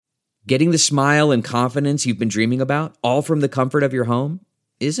Getting the smile and confidence you've been dreaming about, all from the comfort of your home,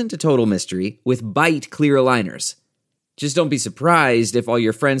 isn't a total mystery with Byte clear aligners. Just don't be surprised if all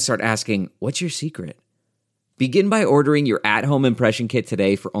your friends start asking, "What's your secret?" Begin by ordering your at-home impression kit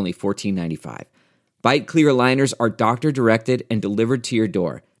today for only $14.95. Byte clear aligners are doctor-directed and delivered to your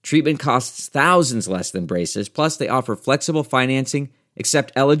door. Treatment costs thousands less than braces, plus they offer flexible financing,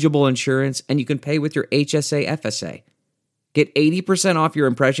 accept eligible insurance, and you can pay with your HSA FSA. Get 80% off your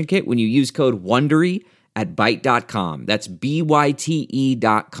impression kit when you use code WONDERY at Byte.com. That's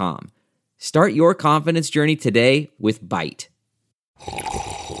BYTE.com. Start your confidence journey today with Byte.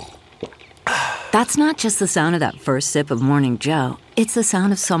 That's not just the sound of that first sip of Morning Joe. It's the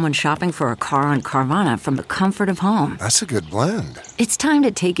sound of someone shopping for a car on Carvana from the comfort of home. That's a good blend. It's time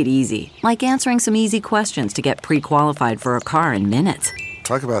to take it easy, like answering some easy questions to get pre-qualified for a car in minutes.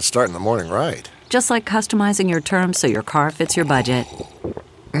 Talk about starting the morning right. Just like customizing your terms so your car fits your budget.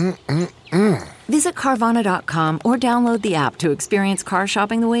 Visit Carvana.com or download the app to experience car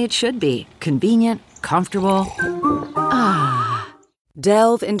shopping the way it should be. Convenient, comfortable.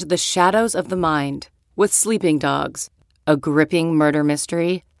 Delve into the shadows of the mind with Sleeping Dogs, a gripping murder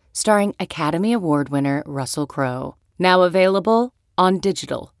mystery starring Academy Award winner Russell Crowe. Now available on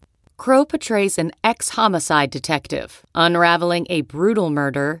digital. Crowe portrays an ex-homicide detective unraveling a brutal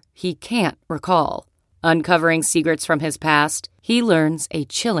murder he can't recall. Uncovering secrets from his past, he learns a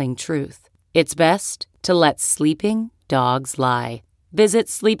chilling truth. It's best to let sleeping dogs lie. Visit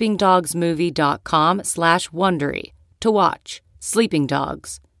sleepingdogsmovie.com/Wondery to watch Sleeping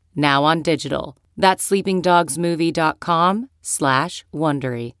Dogs, now on digital. That's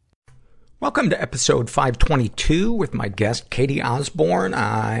sleepingdogsmovie.com/Wondery. Welcome to episode 522 with my guest, Katie Osborne.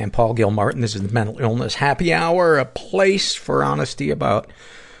 I am Paul Gilmartin. This is the Mental Illness Happy Hour, a place for honesty about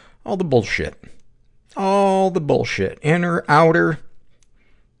all the bullshit. All the bullshit. Inner, outer,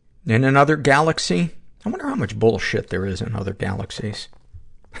 in another galaxy. I wonder how much bullshit there is in other galaxies.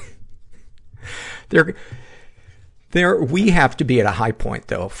 We have to be at a high point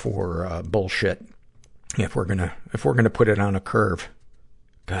though for bullshit if we're gonna put it on a curve.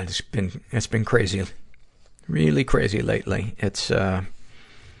 God, it's been crazy, really crazy lately.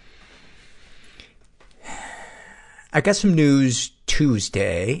 I got some news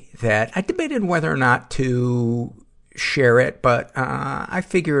Tuesday that I debated whether or not to share it, but I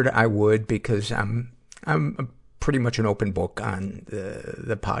figured I would because I'm pretty much an open book on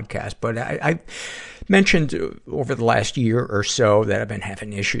the podcast. But I mentioned over the last year or so that I've been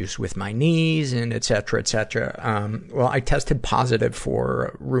having issues with my knees and et cetera, et cetera. Well, I tested positive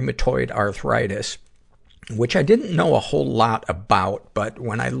for rheumatoid arthritis, which I didn't know a whole lot about, but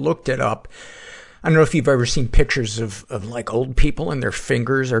when I looked it up, I don't know if you've ever seen pictures of like old people and their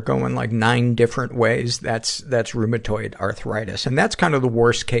fingers are going like 9 different ways. That's rheumatoid arthritis. And that's kind of the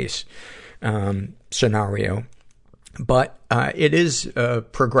worst case, scenario. But, it is a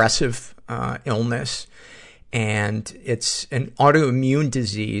progressive, illness, and it's an autoimmune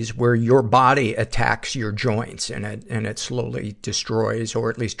disease where your body attacks your joints and it slowly destroys, or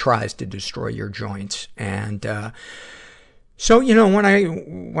at least tries to destroy your joints. And, so, when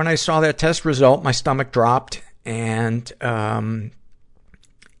I saw that test result, my stomach dropped and, I'm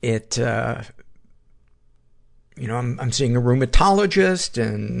seeing a rheumatologist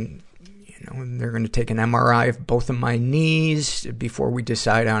and, they're going to take an MRI of both of my knees before we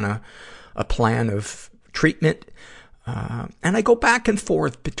decide on a plan of treatment. And I go back and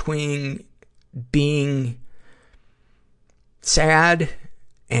forth between being sad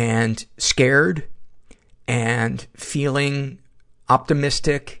and scared and feeling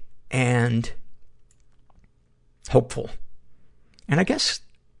optimistic and hopeful. And I guess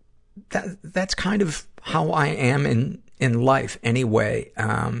that's kind of how I am in life anyway.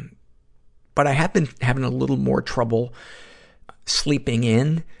 But I have been having a little more trouble sleeping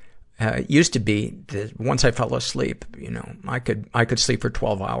in. It used to be that once I fell asleep, I could sleep for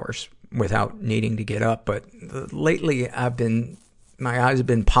 12 hours without needing to get up. But lately my eyes have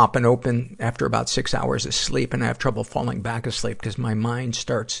been popping open after about 6 hours of sleep, and I have trouble falling back asleep because my mind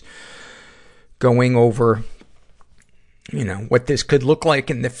starts going over, what this could look like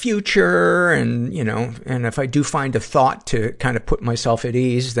in the future. And, and if I do find a thought to kind of put myself at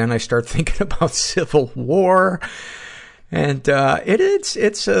ease, then I start thinking about civil war. And,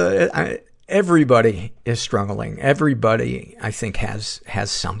 everybody is struggling. Everybody, I think, has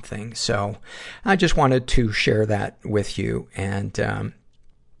something. So I just wanted to share that with you. And,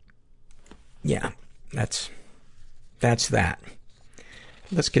 yeah, that's that.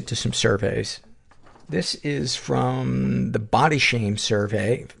 Let's get to some surveys. This is from the Body Shame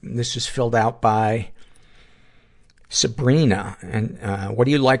survey. This is filled out by Sabrina, and what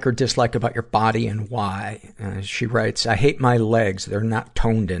do you like or dislike about your body and why? She writes, I hate my legs. They're not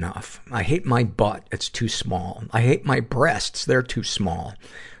toned enough. I hate my butt. It's too small. I hate my breasts. They're too small.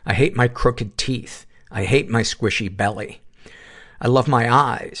 I hate my crooked teeth. I hate my squishy belly. I love my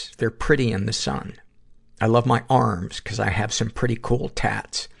eyes. They're pretty in the sun. I love my arms because I have some pretty cool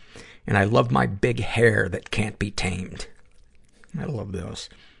tats. And I love my big hair that can't be tamed. I love those.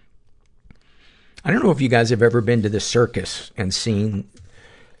 I don't know if you guys have ever been to the circus and seen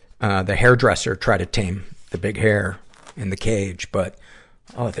the hairdresser try to tame the big hair in the cage, but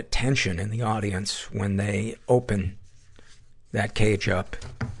the tension in the audience when they open that cage up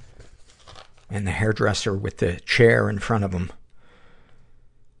and the hairdresser with the chair in front of him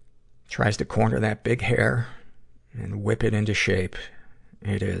tries to corner that big hair and whip it into shape.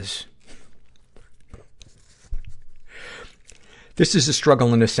 It is. This is a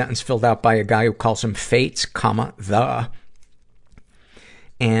struggle in a sentence filled out by a guy who calls him Fates, the.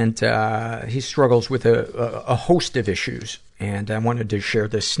 And he struggles with a host of issues. And I wanted to share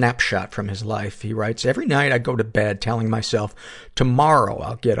this snapshot from his life. He writes, every night I go to bed telling myself, tomorrow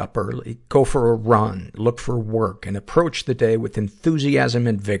I'll get up early, go for a run, look for work, and approach the day with enthusiasm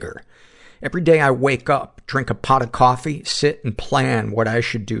and vigor. Every day I wake up, drink a pot of coffee, sit and plan what I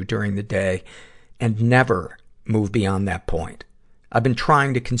should do during the day, and never move beyond that point. I've been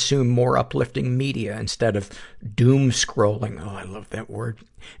trying to consume more uplifting media instead of doom scrolling. Oh, I love that word.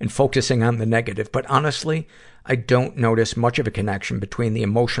 And focusing on the negative. But honestly, I don't notice much of a connection between the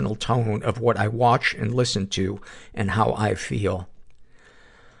emotional tone of what I watch and listen to and how I feel.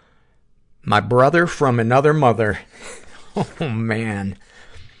 My brother from another mother. Oh, man.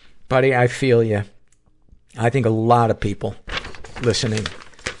 Buddy, I feel you. I think a lot of people listening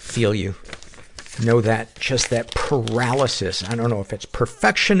feel you. Know that, just that paralysis. I don't know if it's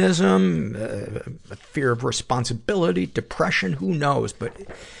perfectionism, a fear of responsibility, depression, who knows, but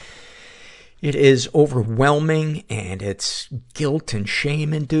it is overwhelming and it's guilt and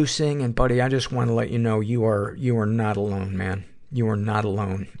shame inducing. And buddy, I just want to let you know you are not alone, man. You are not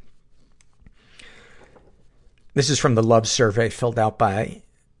alone. This is from the love survey filled out by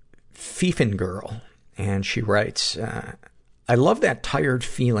Fiefin Girl, and she writes, I love that tired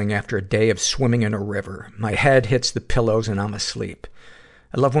feeling after a day of swimming in a river. My head hits the pillows and I'm asleep.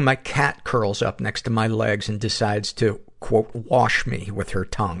 I love when my cat curls up next to my legs and decides to, quote, wash me with her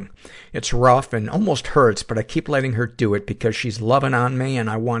tongue. It's rough and almost hurts, but I keep letting her do it because she's loving on me and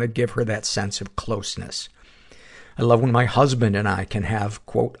I want to give her that sense of closeness. I love when my husband and I can have,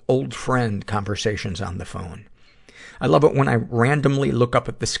 quote, old friend conversations on the phone. I love it when I randomly look up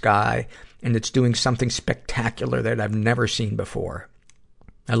at the sky and it's doing something spectacular that I've never seen before.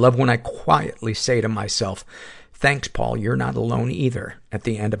 I love when I quietly say to myself, thanks, Paul, you're not alone either, at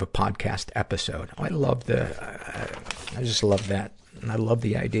the end of a podcast episode. I love I just love that. And I love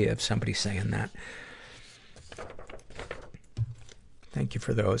the idea of somebody saying that. Thank you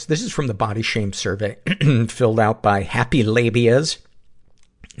for those. This is from the Body Shame Survey, filled out by Happy Labias.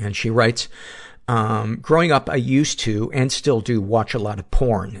 And she writes, growing up, I used to, and still do, watch a lot of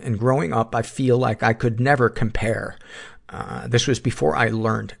porn. And growing up, I feel like I could never compare. This was before I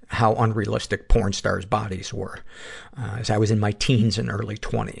learned how unrealistic porn stars' bodies were, as I was in my teens and early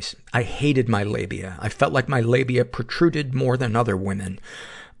 20s. I hated my labia. I felt like my labia protruded more than other women.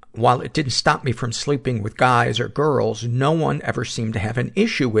 While it didn't stop me from sleeping with guys or girls, no one ever seemed to have an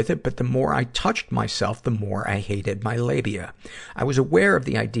issue with it, but the more I touched myself, the more I hated my labia. I was aware of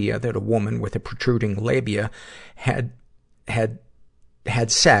the idea that a woman with a protruding labia had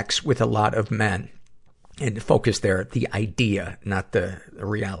sex with a lot of men. And focus there, the idea, not the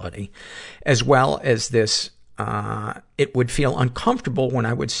reality. As well as this, it would feel uncomfortable when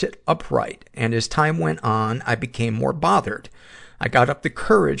I would sit upright. And as time went on, I became more bothered. I got up the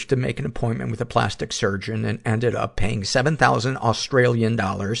courage to make an appointment with a plastic surgeon and ended up paying 7,000 Australian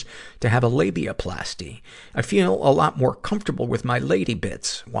dollars to have a labiaplasty. I feel a lot more comfortable with my lady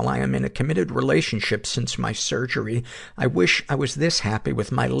bits. While I am in a committed relationship since my surgery, I wish I was this happy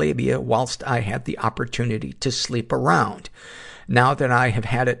with my labia whilst I had the opportunity to sleep around. Now that I have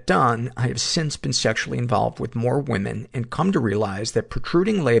had it done, I have since been sexually involved with more women and come to realize that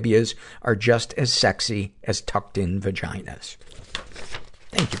protruding labias are just as sexy as tucked-in vaginas.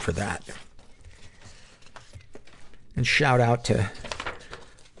 Thank you for that. And shout out to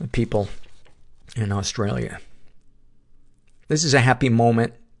the people in Australia. This is a happy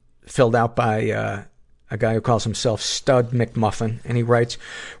moment filled out by a guy who calls himself Stud McMuffin. And he writes,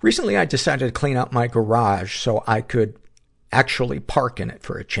 recently I decided to clean out my garage so I could actually park in it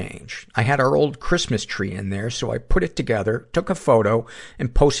for a change. I had our old Christmas tree in there, so I put it together, took a photo,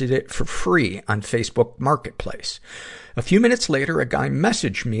 and posted it for free on Facebook Marketplace. A few minutes later, a guy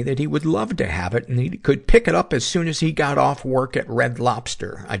messaged me that he would love to have it and he could pick it up as soon as he got off work at Red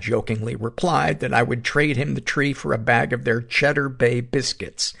Lobster. I jokingly replied that I would trade him the tree for a bag of their Cheddar Bay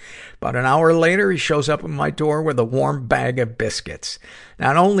biscuits. About an hour later, he shows up at my door with a warm bag of biscuits.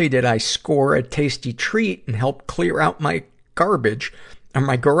 Not only did I score a tasty treat and help clear out my garbage or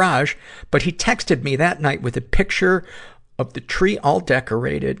my garage, but he texted me that night with a picture of the tree all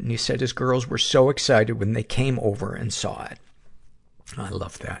decorated, and he said his girls were so excited when they came over and saw it. I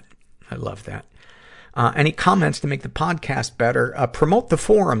love that. I love that. Any comments to make the podcast better? Promote the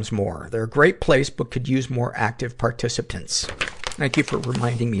forums more. They're a great place, but could use more active participants. Thank you for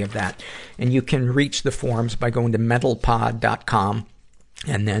reminding me of that. And you can reach the forums by going to mentalpod.com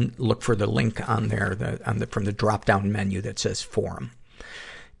and then look for the link on there from the drop-down menu that says forum.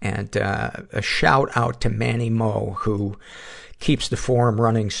 And a shout out to Manny Moe, who keeps the forum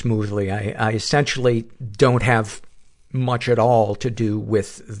running smoothly. I essentially don't have much at all to do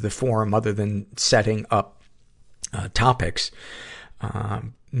with the forum other than setting up topics.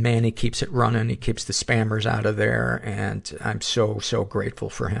 Manny keeps it running. He keeps the spammers out of there, and I'm so grateful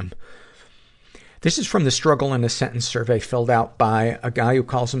for him. This is from the Struggle in a Sentence survey filled out by a guy who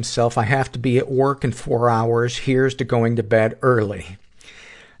calls himself, I have to be at work in 4 hours. Here's to going to bed early.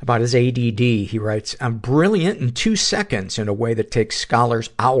 About his ADD, he writes, I'm brilliant in 2 seconds in a way that takes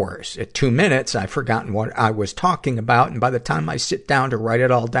scholars hours. At 2 minutes, I've forgotten what I was talking about, and by the time I sit down to write it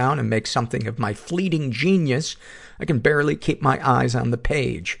all down and make something of my fleeting genius, I can barely keep my eyes on the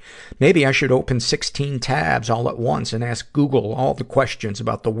page. Maybe I should open 16 tabs all at once and ask Google all the questions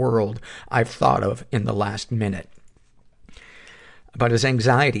about the world I've thought of in the last minute. About his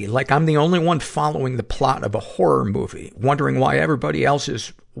anxiety, like I'm the only one following the plot of a horror movie, wondering why everybody else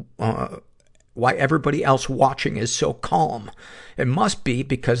watching is so calm. It must be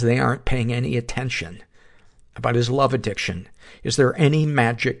because they aren't paying any attention. About his love addiction, is there any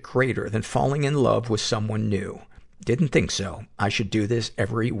magic greater than falling in love with someone new? Didn't think so. I should do this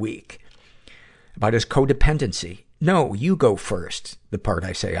every week. About his codependency, no, you go first, the part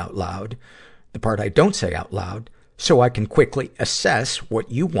I say out loud. The part I don't say out loud, so I can quickly assess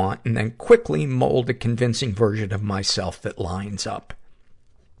what you want and then quickly mold a convincing version of myself that lines up.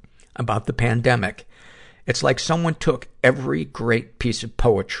 About the pandemic, it's like someone took every great piece of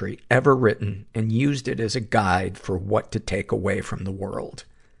poetry ever written and used it as a guide for what to take away from the world.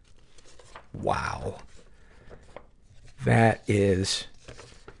 Wow. That is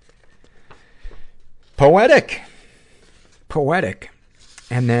poetic. Poetic.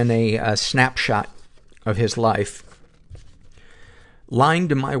 And then a snapshot of his life. Lying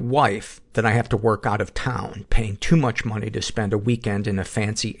to my wife that I have to work out of town, paying too much money to spend a weekend in a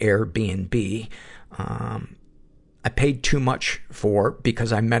fancy Airbnb. I paid too much for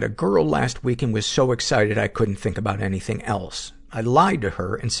because I met a girl last week and was so excited I couldn't think about anything else. I lied to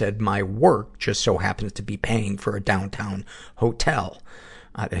her and said my work just so happens to be paying for a downtown hotel.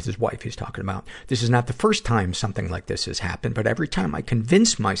 That's his wife he's talking about. This is not the first time something like this has happened, but every time I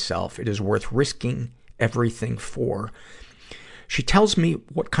convince myself it is worth risking everything for. She tells me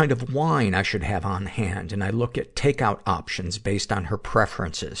what kind of wine I should have on hand, and I look at takeout options based on her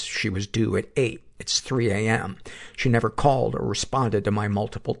preferences. She was due at 8. It's 3 a.m. She never called or responded to my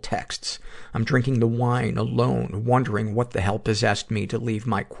multiple texts. I'm drinking the wine alone, wondering what the hell possessed me to leave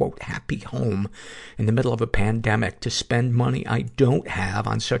my, quote, happy home in the middle of a pandemic to spend money I don't have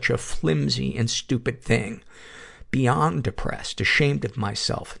on such a flimsy and stupid thing. Beyond depressed, ashamed of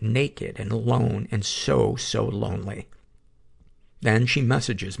myself, naked and alone, and so lonely. Then she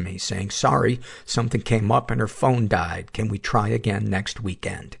messages me saying, sorry, something came up and her phone died. Can we try again next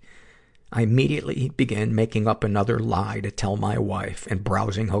weekend? I immediately began making up another lie to tell my wife and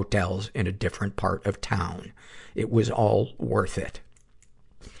browsing hotels in a different part of town. It was all worth it.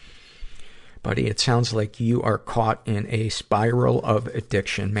 Buddy, it sounds like you are caught in a spiral of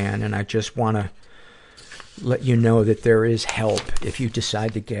addiction, man, and I just want to let you know that there is help if you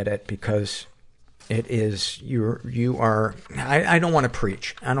decide to get it, because it is, you are, I don't want to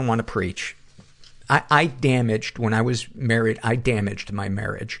preach. I don't want to preach. I damaged, when I was married, I damaged my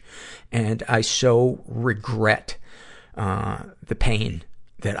marriage. And I so regret the pain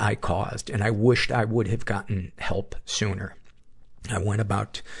that I caused. And I wished I would have gotten help sooner. I went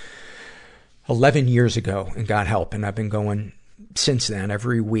about 11 years ago and got help. And I've been going since then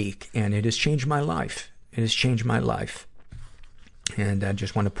every week. And it has changed my life. It has changed my life. And I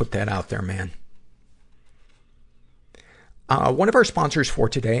just want to put that out there, man. One of our sponsors for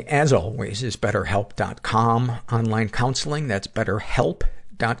today, as always, is BetterHelp.com online counseling. That's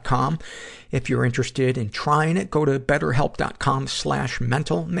BetterHelp.com. If you're interested in trying it, go to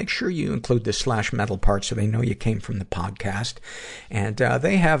BetterHelp.com/mental. Make sure you include the /mental part so they know you came from the podcast. And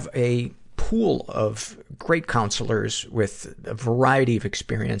they have a pool of great counselors with a variety of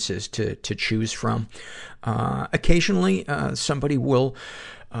experiences to choose from. Occasionally, somebody will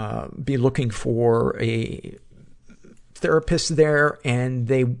be looking for a therapist there, and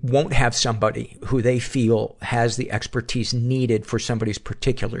they won't have somebody who they feel has the expertise needed for somebody's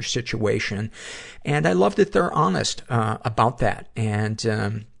particular situation. And I love that they're honest about that. And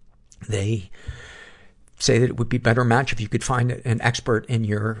they say that it would be a better match if you could find an expert in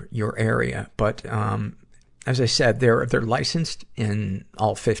your area. But as I said, they're licensed in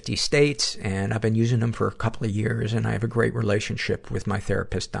all 50 states, and I've been using them for a couple of years, and I have a great relationship with my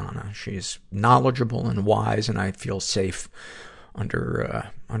therapist, Donna. She's knowledgeable and wise, and I feel safe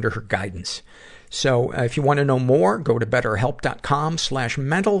under her guidance. So if you want to know more, go to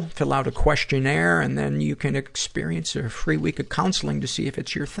BetterHelp.com/mental, fill out a questionnaire, and then you can experience a free week of counseling to see if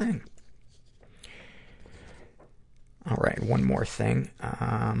it's your thing. All right, one more thing.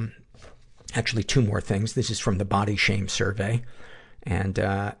 Actually, two more things. This is from the Body Shame Survey. And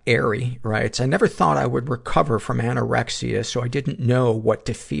Ari writes, I never thought I would recover from anorexia, so I didn't know what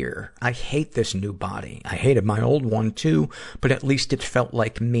to fear. I hate this new body. I hated my old one too, but at least it felt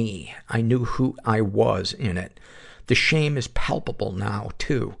like me. I knew who I was in it. The shame is palpable now,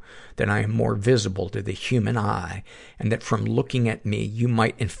 too, that I am more visible to the human eye, and that from looking at me, you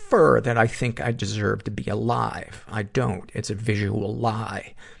might infer that I think I deserve to be alive. I don't. It's a visual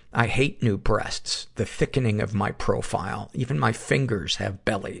lie. I hate new breasts, the thickening of my profile. Even my fingers have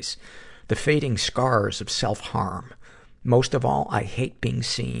bellies. The fading scars of self-harm. Most of all, I hate being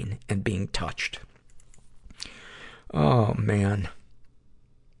seen and being touched. Oh, man.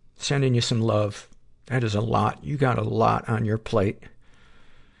 Sending you some love. That is a lot. You got a lot on your plate.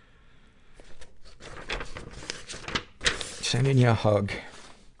 Sending you a hug.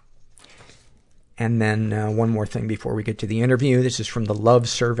 And then one more thing before we get to the interview. This is from the Love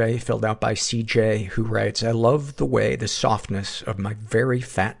Survey filled out by CJ, who writes, I love the way the softness of my very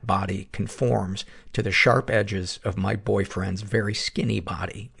fat body conforms to the sharp edges of my boyfriend's very skinny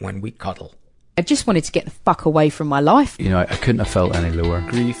body when we cuddle. I just wanted to get the fuck away from my life. You know, I couldn't have felt any lower.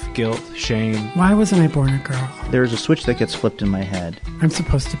 Grief, guilt, shame. Why wasn't I born a girl? There's a switch that gets flipped in my head. I'm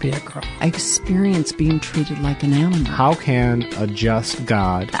supposed to be a girl. I experience being treated like an animal. How can a just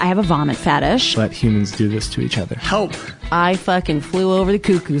God... I have a vomit fetish. ...let humans do this to each other? Help! I fucking flew over the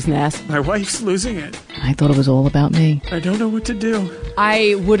cuckoo's nest. My wife's losing it. I thought it was all about me. I don't know what to do.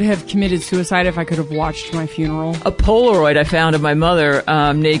 I would have committed suicide if I could have watched my funeral. A Polaroid I found of my mother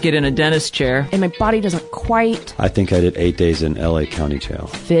naked in a dentist chair. And my body doesn't quite... I think I did 8 days in LA County Jail.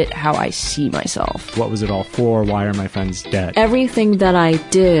 ...fit how I see myself. What was it all for? Why are my friends dead? Everything that I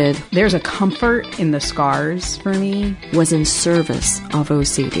did... There's a comfort in the scars for me. ...was in service of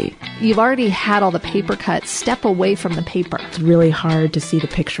OCD. You've already had all the paper cuts. Step away from the paper. It's really hard to see the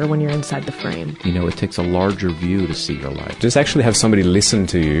picture when you're inside the frame. You know, it takes a larger view to see your life. Just actually have somebody listen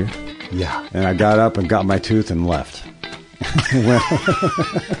to you. Yeah, and I got up and got my tooth and left.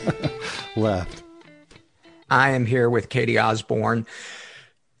 Left. I am here with Katie Osborne,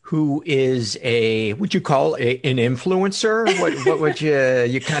 who is would you call an influencer? What would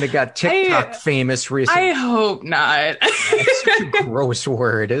you kind of got TikTok famous recently? I hope not. It's such a gross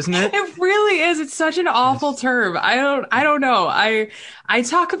word, isn't it? It really is. It's such an awful term. I don't know. I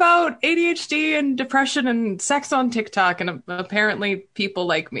talk about ADHD and depression and sex on TikTok, and apparently people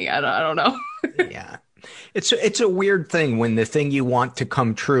like me. I don't know. Yeah. It's a weird thing when the thing you want to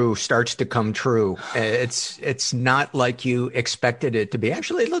come true starts to come true. It's not like you expected it to be.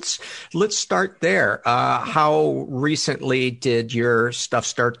 Actually, let's start there. How recently did your stuff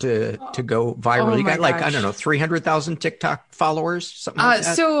start to go viral? You got like, I don't know, 300,000 TikTok followers, something like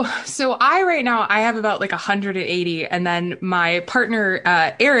that? So right now I have about like 180, and then my partner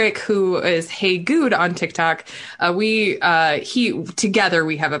Eric, who is Hey Good on TikTok, we together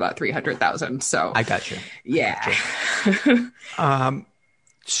we have about 300,000. So I got you. Yeah.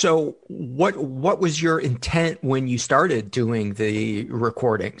 So what was your intent when you started doing the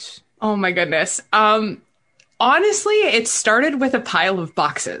recordings? Oh my goodness. Honestly, it started with a pile of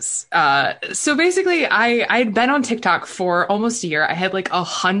boxes. So basically I'd been on TikTok for almost a year. I had like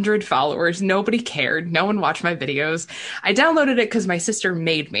 100 followers. Nobody cared. No one watched my videos. I downloaded it because my sister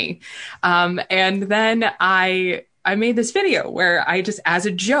made me. And then I made this video where I just, as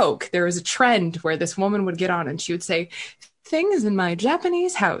a joke, there was a trend where this woman would get on and she would say, things in my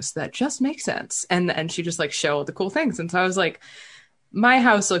Japanese house that just make sense. And she just like showed the cool things. And so I was like, my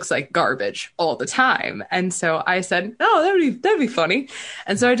house looks like garbage all the time. And so I said, oh, that'd be funny.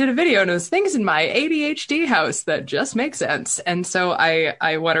 And so I did a video, and it was things in my ADHD house that just make sense. And so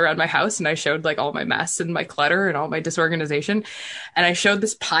I went around my house and I showed like all my mess and my clutter and all my disorganization. And I showed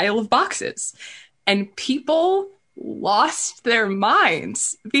this pile of boxes, and people lost their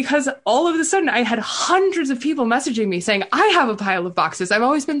minds because all of a sudden I had hundreds of people messaging me saying, I have a pile of boxes. I've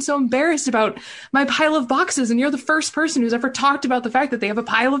always been so embarrassed about my pile of boxes, and you're the first person who's ever talked about the fact that they have a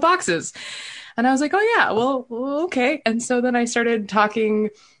pile of boxes. And I was like, oh yeah, well, okay. And so then I started talking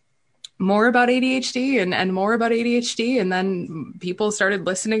more about ADHD and more about ADHD, and then people started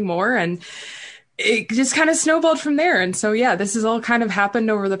listening more, and it just kind of snowballed from there. And so yeah, this has all kind of happened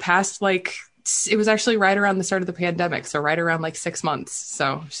over the past, like, it was actually right around the start of the pandemic. So right around like 6 months.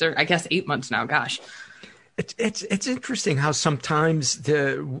 So I guess 8 months now. Gosh. It's interesting how sometimes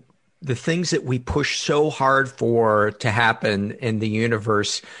the things that we push so hard for to happen in the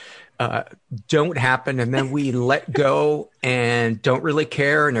universe don't happen. And then we let go and don't really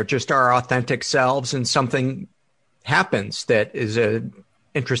care, and are just our authentic selves, and something happens that is an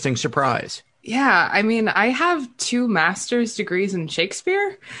interesting surprise. Yeah. I mean, I have 2 master's degrees in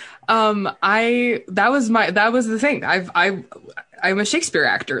Shakespeare. That was the thing. I'm a Shakespeare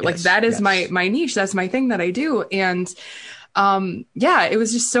actor. Yes, like that is my niche. That's my thing that I do. And, yeah, it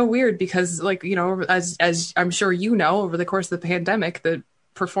was just so weird because, like, you know, as I'm sure you know, over the course of the pandemic, the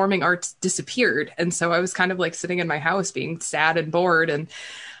performing arts disappeared. And so I was kind of like sitting in my house being sad and bored. And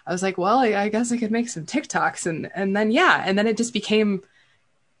I was like, well, I guess I could make some TikToks. And then it just became,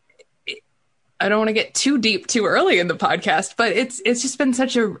 I don't want to get too deep too early in the podcast, but it's just been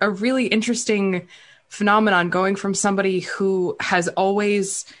such a really interesting phenomenon, going from somebody who has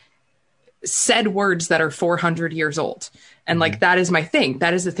always said words that are 400 years old. And like, that is my thing.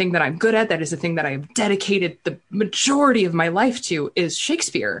 That is the thing that I'm good at. That is the thing that I have dedicated the majority of my life to, is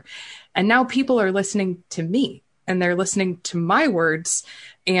Shakespeare. And now people are listening to me, and they're listening to my words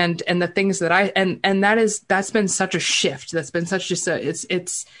and the things that that's been such a shift. That's been such just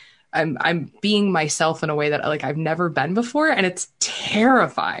I'm being myself in a way that like I've never been before, and it's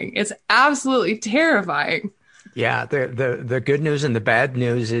terrifying. It's absolutely terrifying. Yeah, the good news and the bad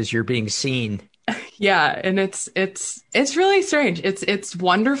news is you're being seen. Yeah, and it's really strange. It's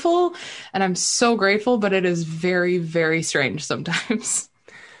wonderful, and I'm so grateful, but it is very, very strange sometimes.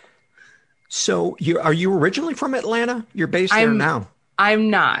 So are you originally from Atlanta? You're based there now.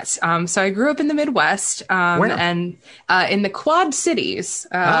 I'm not. So I grew up in the Midwest, and in the Quad Cities.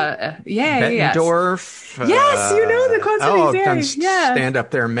 Bettendorf. Yes, you know the Quad Cities. I've done stand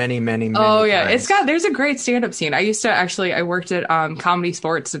up there many Oh yeah, times. there's a great stand up scene. I used to I worked at Comedy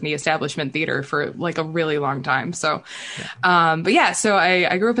Sports in the Establishment Theater for like a really long time. So, but yeah, so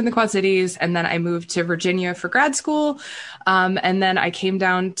I grew up in the Quad Cities, and then I moved to Virginia for grad school. And then I came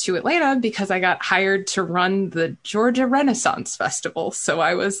down to Atlanta because I got hired to run the Georgia Renaissance Festival. So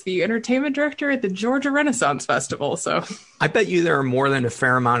I was the entertainment director at the Georgia Renaissance Festival. So I bet you there are more than a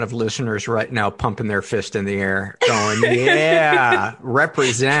fair amount of listeners right now pumping their fist in the air going, yeah,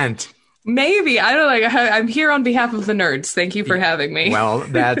 represent. Maybe. I don't know. I'm here on behalf of the nerds. Thank you for having me. Well,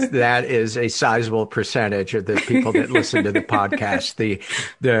 that is a sizable percentage of the people that listen to the podcast.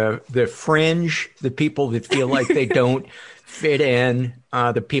 The fringe, the people that feel like they don't fit in,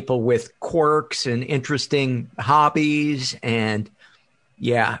 the people with quirks and interesting hobbies, and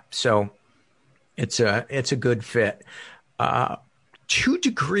yeah, so it's a good fit. 2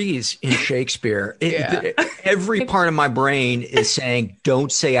 degrees in Shakespeare. Every part of my brain is saying,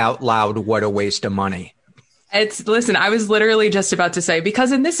 don't say out loud, what a waste of money. Listen, I was literally just about to say,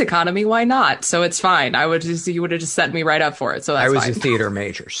 because in this economy, why not? So it's fine. You would have just set me right up for it. So that's fine. I was a theater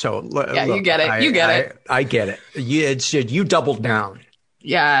major. So yeah, look, you get it. You get it. I get it. You doubled down.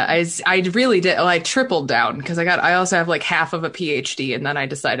 Yeah, I really did. Well, I tripled down because I also have like half of a PhD, and then I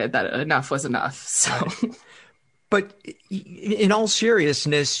decided that enough was enough. So. Right. But in all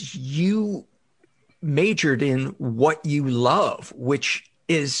seriousness, you majored in what you love, which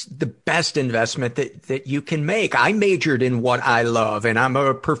is the best investment that you can make. I majored in what I love, and I'm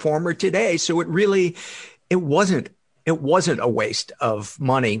a performer today. So it wasn't a waste of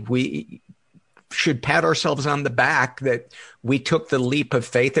money. We should pat ourselves on the back that we took the leap of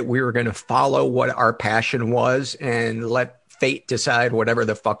faith that we were going to follow what our passion was and let fate decide whatever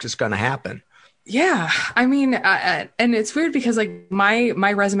the fuck is going to happen. Yeah, I mean, and it's weird because like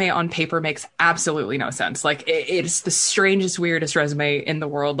my resume on paper makes absolutely no sense. Like it's the strangest, weirdest resume in the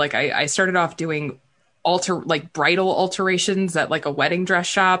world. Like I started off doing bridal alterations at like a wedding dress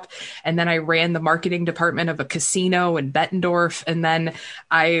shop. And then I ran the marketing department of a casino in Bettendorf. And then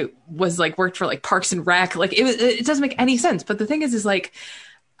I was like, worked for like Parks and Rec. Like it doesn't make any sense. But the thing is like,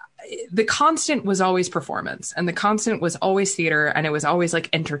 the constant was always performance, and the constant was always theater, and it was always like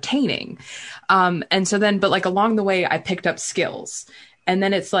entertaining. And so then, but like along the way, I picked up skills. And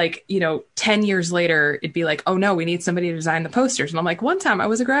then it's like, 10 years later, it'd be like, oh no, we need somebody to design the posters. And I'm like, one time I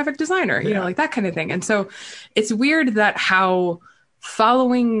was a graphic designer, like that kind of thing. And so it's weird that how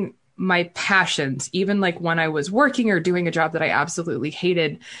following my passions, even like when I was working or doing a job that I absolutely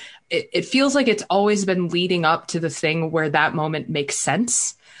hated, it feels like it's always been leading up to the thing where that moment makes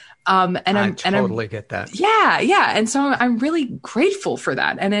sense. And I totally get that. Yeah. And so I'm really grateful for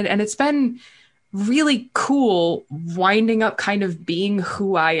that. And it's been really cool winding up kind of being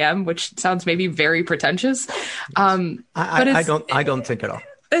who I am, which sounds maybe very pretentious. But I don't think at all.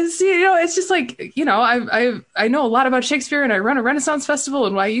 It's, it's just like, I know a lot about Shakespeare, and I run a Renaissance festival,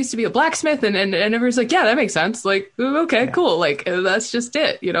 and I used to be a blacksmith, and everyone's like, yeah, that makes sense. Like, okay, cool. Like, that's just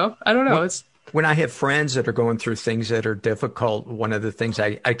it. I don't know. When I have friends that are going through things that are difficult, one of the things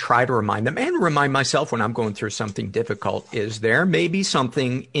I try to remind them and remind myself when I'm going through something difficult is there may be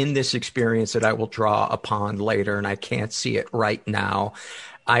something in this experience that I will draw upon later, and I can't see it right now.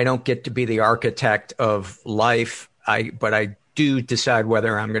 I don't get to be the architect of life, but I do decide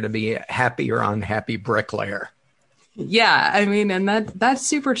whether I'm going to be a happy or unhappy bricklayer. Yeah, I mean, and that's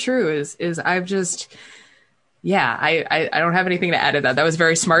super true. Is I've just. Yeah, I don't have anything to add to that. That was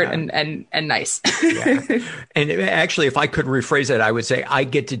very smart and nice. Yeah. And actually, if I could rephrase it, I would say I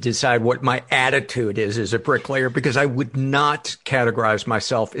get to decide what my attitude is as a bricklayer, because I would not categorize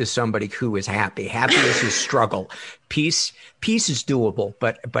myself as somebody who is happy. Happy is a struggle. Peace is doable,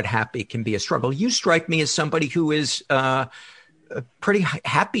 but happy can be a struggle. You strike me as somebody who is pretty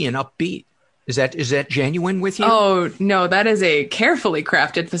happy and upbeat. Is that genuine with you? Oh, no, that is a carefully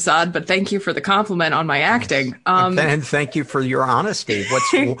crafted facade, but thank you for the compliment on my acting. And thank you for your honesty.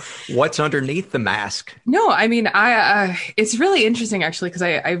 What's underneath the mask? No, I mean, it's really interesting, actually, because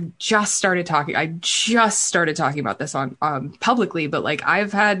I just started talking about this on publicly, but like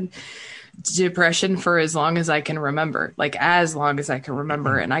I've had depression for as long as I can remember,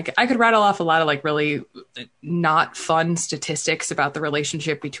 and I could rattle off a lot of like really not fun statistics about the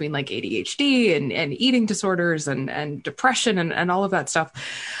relationship between like ADHD and eating disorders and depression and all of that stuff.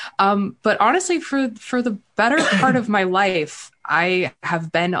 But honestly, for the better part of my life, I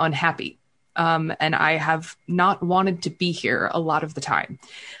have been unhappy, and I have not wanted to be here a lot of the time,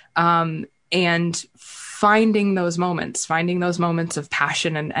 and finding those moments of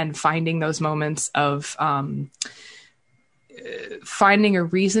passion and finding those moments of finding a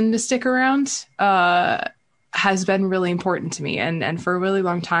reason to stick around has been really important to me. And for a really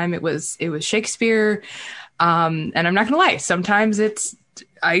long time, it was Shakespeare. And I'm not gonna lie, sometimes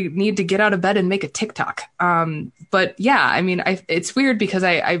I need to get out of bed and make a TikTok. But yeah, I mean, it's weird because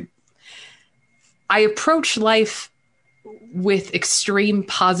I approach life with extreme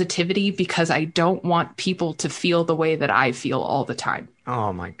positivity because I don't want people to feel the way that I feel all the time.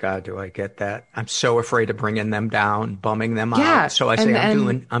 Oh my God, do I get that? I'm so afraid of bringing them down, bumming them out. So I say,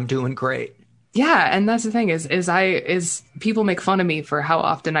 I'm doing great. Yeah. And that's the thing is people make fun of me for how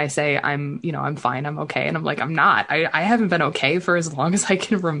often I say I'm fine, I'm okay. And I'm like, I'm not. I haven't been okay for as long as I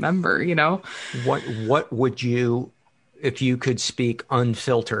can remember, What would you, if you could speak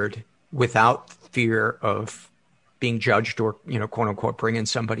unfiltered without fear of being judged or, quote unquote, bringing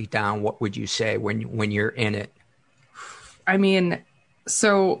somebody down, what would you say when you're in it? I mean,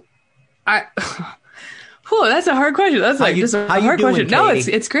 so that's a hard question. That's like just a hard question. No,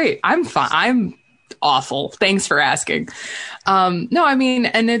 it's great. I'm fine. I'm awful. Thanks for asking. No, I mean,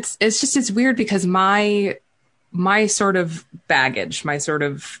 and it's weird because my sort of baggage,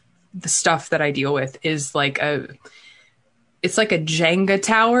 the stuff that I deal with is like it's like a Jenga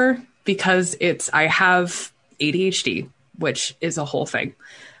tower because I have ADHD, which is a whole thing.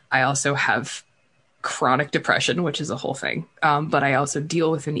 I also have chronic depression, which is a whole thing. But I also deal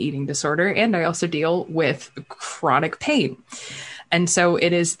with an eating disorder, and I also deal with chronic pain. And so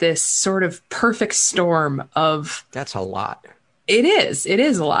it is this sort of perfect storm of... That's a lot. It is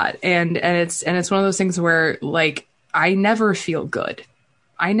a lot. And it's one of those things where like, I never feel good.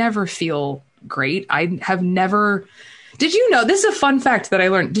 I never feel great. I have never... Did you know, this is a fun fact that I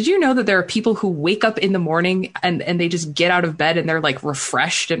learned. Did you know that there are people who wake up in the morning and they just get out of bed and they're like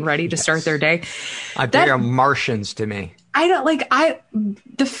refreshed and ready to start their day? They are Martians to me.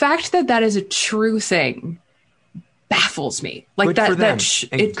 The fact that is a true thing baffles me. Like good that, for them.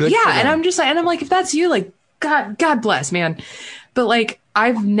 And I'm just like, and I'm like, if that's you, like, God bless, man. But like,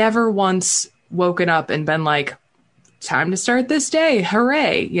 I've never once woken up and been like, time to start this day.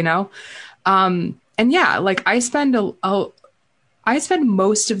 Hooray. You know? And yeah, like I spend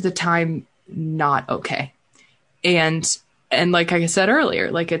most of the time not okay. And like I said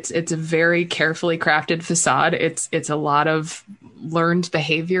earlier, like it's a very carefully crafted facade. It's a lot of learned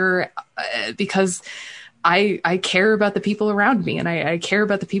behavior because I care about the people around me, and I care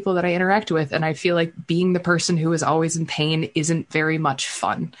about the people that I interact with. And I feel like being the person who is always in pain isn't very much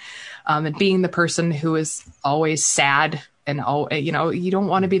fun. And being the person who is always sad and you don't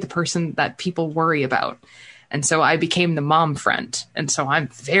want to be the person that people worry about. And so I became the mom friend. And so I'm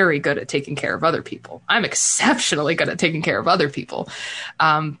very good at taking care of other people. I'm exceptionally good at taking care of other people.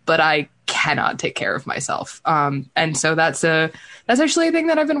 But I cannot take care of myself. And so that's actually a thing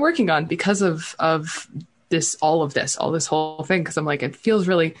that I've been working on because of this whole thing. Cause I'm like, it feels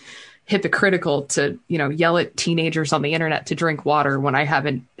really hypocritical to, yell at teenagers on the internet to drink water when I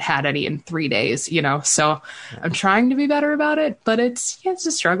haven't had any in 3 days, so I'm trying to be better about it, but it's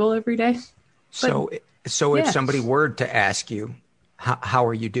a struggle every day. So if somebody were to ask you, how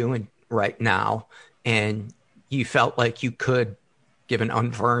are you doing right now? And you felt like you could give an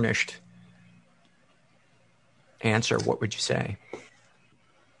unvarnished answer, what would you say?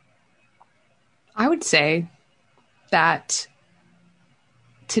 I would say that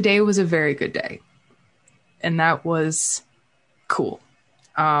today was a very good day. And that was cool.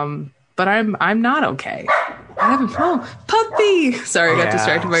 But I'm not okay. I haven't, puppy. Sorry, I got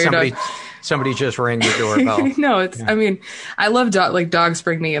distracted by your dog. Somebody just rang the doorbell. No, I love dogs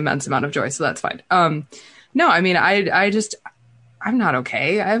bring me immense amount of joy, so that's fine. No, I mean, I'm not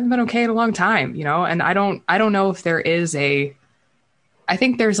okay. I haven't been okay in a long time, and I don't know if there is I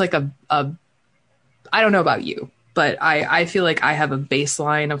think there's like I don't know about you, but I feel like I have a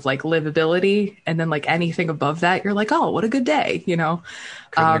baseline of like livability, and then like anything above that, you're like, oh, what a good day, Couldn't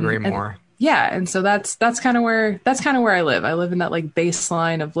agree more. Yeah. And so that's kind of where I live. I live in that like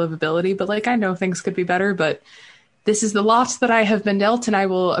baseline of livability, but like, I know things could be better, but this is the lot that I have been dealt, and I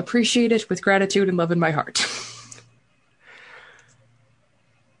will appreciate it with gratitude and love in my heart.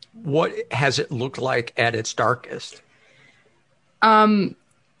 What has it looked like at its darkest?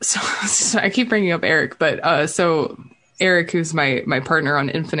 So I keep bringing up Eric, but, so Eric, who's my partner on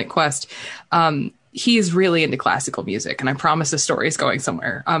Infinite Quest, he's really into classical music, and I promise the story is going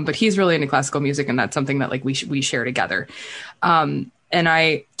somewhere. But he's really into classical music, and that's something that like we share together. And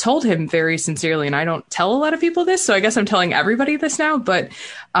I told him very sincerely, and I don't tell a lot of people this, so I guess I'm telling everybody this now, but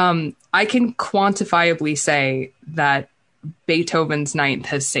I can quantifiably say that Beethoven's Ninth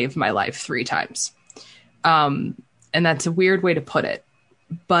has saved my life 3 times. And that's a weird way to put it.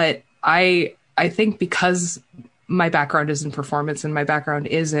 But I think because my background is in performance, and my background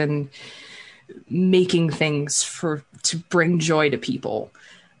is in making things to bring joy to people,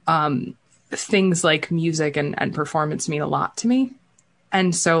 things like music and performance mean a lot to me.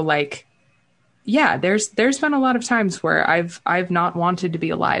 And so like, yeah, there's been a lot of times where I've not wanted to be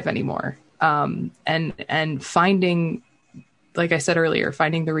alive anymore. And finding, like I said earlier,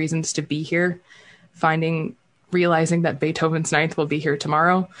 finding the reasons to be here, realizing that Beethoven's Ninth will be here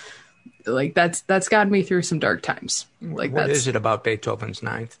tomorrow. Like that's gotten me through some dark times. Like, what is it about Beethoven's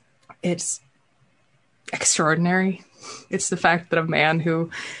Ninth? It's extraordinary. It's the fact that a man who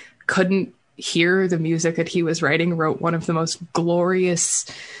couldn't hear the music that he was writing wrote one of the most glorious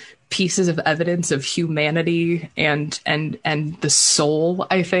pieces of evidence of humanity and the soul,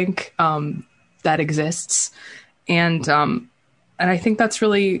 I think, that exists. And I think that's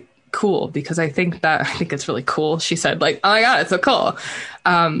really cool, because I think it's really cool. She said, like, oh my God, it's so cool.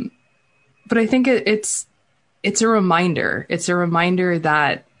 But I think it's a reminder. It's a reminder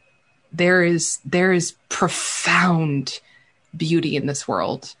that there is profound beauty in this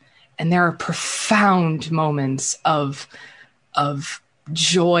world, and there are profound moments of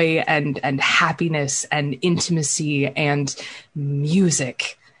joy and happiness and intimacy and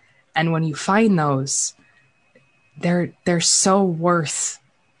music. And when you find those, they're so worth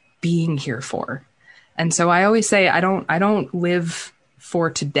being here for. And so I always say, I don't live for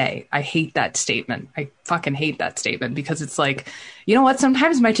today. I hate that statement. I fucking hate that statement, because it's like, you know what?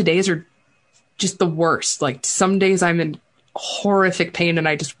 Sometimes my todays are just the worst. Like some days I'm in horrific pain and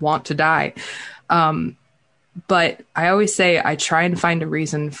I just want to die. But I always say I try and find a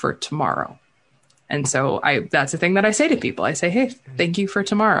reason for tomorrow. And so that's the thing that I say to people. I say, hey, thank you for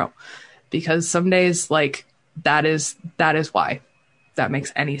tomorrow. Because some days, like, that is why. If that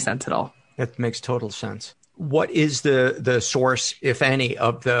makes any sense at all. That makes total sense. What is the source, if any,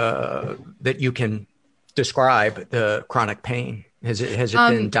 of that you can describe the chronic pain? Has it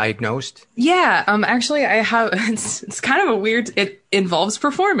been diagnosed? Yeah, actually I have. It's kind of a weird. involves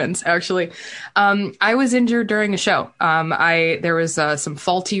performance, actually. I was injured during a show. There was some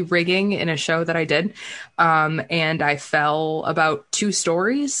faulty rigging in a show that I did. And I fell about 2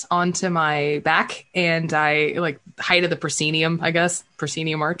 stories onto my back, and I height of the proscenium, I guess,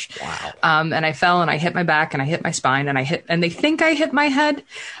 proscenium arch. Wow. And I fell and I hit my back and I hit my spine and they think I hit my head.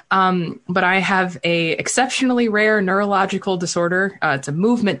 But I have a exceptionally rare neurological disorder. It's a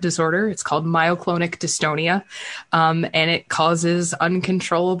movement disorder. It's called myoclonic dystonia. And it causes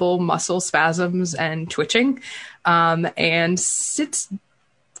uncontrollable muscle spasms and twitching. And it's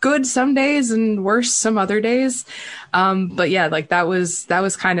good some days and worse some other days. But yeah, that was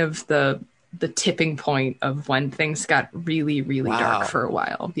kind of the tipping point of when things got really, really dark for a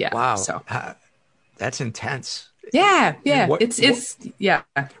while. Yeah. Wow. So that's intense. Yeah. Yeah. Yeah.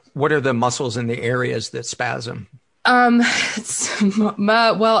 What are the muscles in the areas that spasm? Mine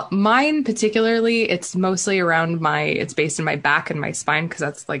particularly, it's mostly around it's based in my back and my spine, because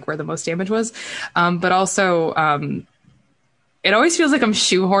that's where the most damage was. But also, it always feels like I'm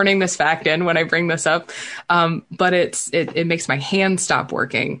shoehorning this fact in when I bring this up. But it makes my hands stop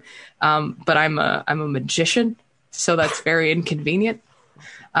working. But I'm a magician, so that's very inconvenient.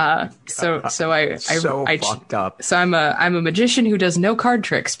 So I fucked up. So I'm a magician who does no card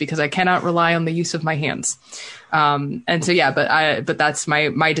tricks because I cannot rely on the use of my hands. And so, yeah, but that's my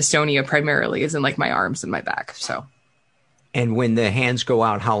dystonia primarily is in my arms and my back. So. And when the hands go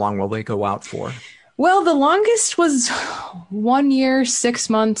out, how long will they go out for? Well, the longest was 1 year, 6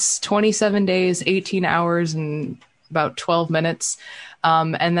 months, 27 days, 18 hours, and about 12 minutes.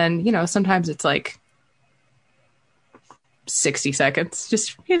 And then, sometimes it's 60 seconds.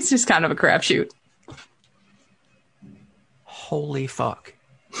 It's just kind of a crapshoot. Holy fuck.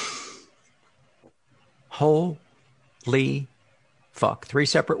 Holy fuck. 3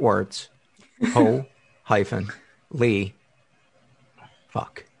 separate words. Lee.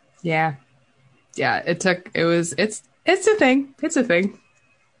 Fuck. Yeah. Yeah. It's a thing. It's a thing.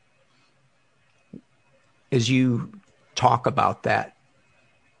 As you talk about that,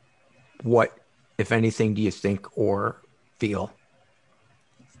 what, if anything, do you think or feel?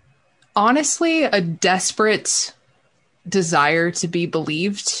 Honestly, a desperate desire to be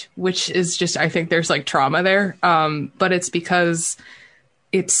believed, which is just, I think there's trauma there. But it's because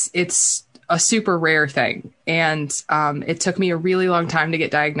it's a super rare thing. And it took me a really long time to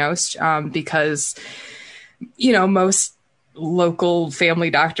get diagnosed because, most local family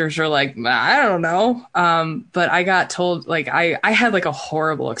doctors are I don't know. But I got told I had a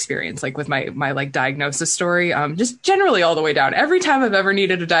horrible experience with my diagnosis story. Just generally all the way down. Every time I've ever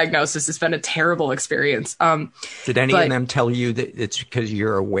needed a diagnosis, it's been a terrible experience. Did any of them tell you that it's because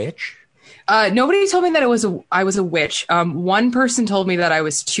you're a witch? Nobody told me that I was a witch. One person told me that I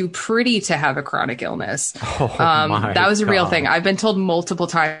was too pretty to have a chronic illness. That was a real thing. I've been told multiple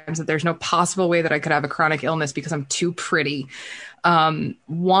times that there's no possible way that I could have a chronic illness because I'm too pretty.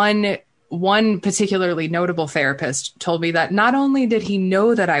 One particularly notable therapist told me that not only did he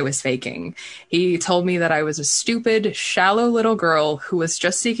know that I was faking, he told me that I was a stupid, shallow little girl who was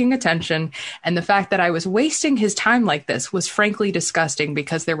just seeking attention. And the fact that I was wasting his time like this was frankly disgusting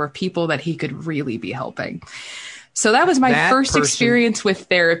because there were people that he could really be helping. So that was my first experience with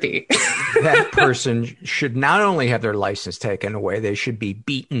therapy. That person should not only have their license taken away, they should be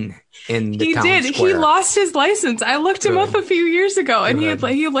beaten in the town square. He lost his license. I looked him up a few years ago, and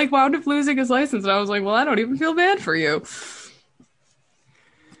he wound up losing his license. And I was like, well, I don't even feel bad for you.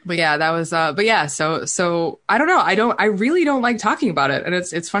 But yeah, that was. But yeah, so I don't know. I really don't like talking about it, and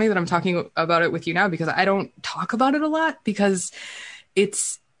it's funny that I'm talking about it with you now because I don't talk about it a lot because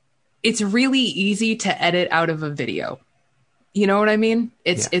it's really easy to edit out of a video. You know what I mean?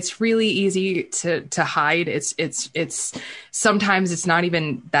 It's really easy to hide. It's sometimes it's not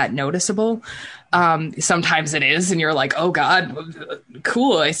even that noticeable. Sometimes it is. And you're like, oh God,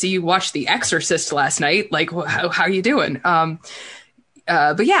 cool. I see you watched The Exorcist last night. How you doing?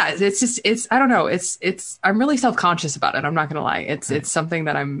 But yeah, I don't know. I'm really self-conscious about it. I'm not going to lie. It's something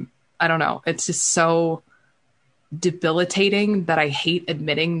that I don't know. It's just so debilitating that I hate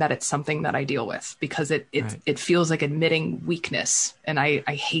admitting that it's something that I deal with because it feels like admitting weakness. And I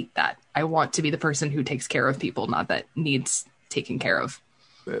hate that. I want to be the person who takes care of people, not that needs taking care of.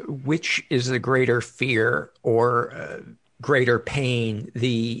 Which is the greater fear or greater pain,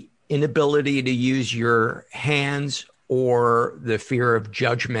 the inability to use your hands or the fear of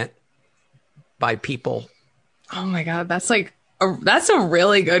judgment by people? Oh my God. That's a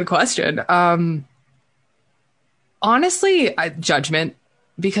really good question. Honestly, judgment,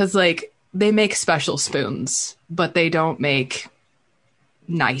 because they make special spoons, but they don't make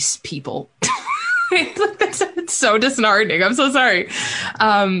nice people. It's so disheartening. I'm so sorry.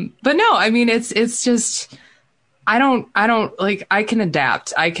 But no, I mean, it's just, I don't like, I can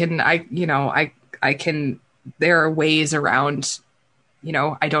adapt. I can, there are ways around,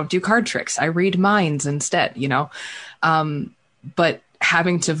 I don't do card tricks. I read minds instead, but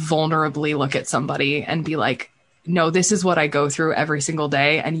having to vulnerably look at somebody and be like, no, this is what I go through every single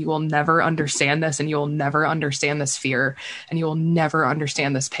day, and you will never understand this, and you will never understand this fear, and you will never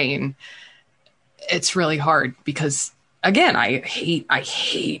understand this pain. It's really hard because, again, I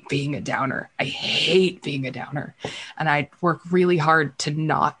hate being a downer. I hate being a downer, and I work really hard to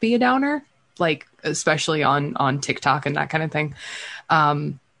not be a downer, like especially on TikTok and that kind of thing.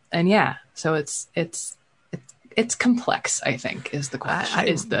 And yeah, so it's complex, I think, is the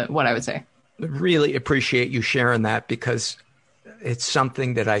question, what I would say. Really appreciate you sharing that, because it's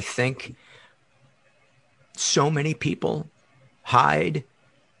something that I think so many people hide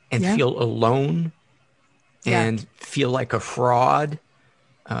and feel alone and feel like a fraud.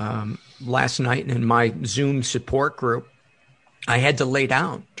 Last night in my Zoom support group, I had to lay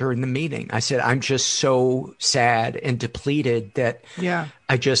down during the meeting. I said, I'm just so sad and depleted that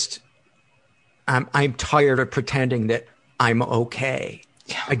I'm tired of pretending that I'm okay.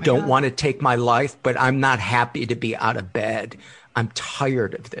 I don't want to take my life, but I'm not happy to be out of bed. I'm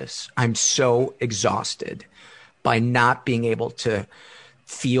tired of this. I'm so exhausted by not being able to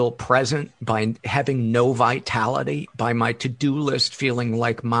feel present, by having no vitality, by my to-do list feeling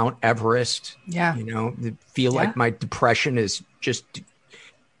like Mount Everest. Yeah. Feel like my depression is just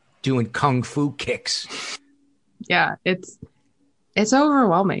doing kung fu kicks. Yeah, it's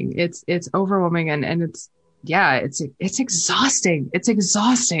overwhelming. It's overwhelming, and it's exhausting. It's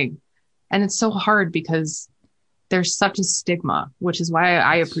exhausting. And it's so hard because there's such a stigma, which is why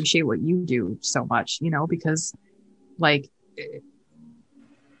I appreciate what you do so much, because like,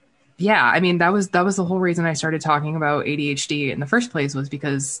 I mean, that was the whole reason I started talking about ADHD in the first place, was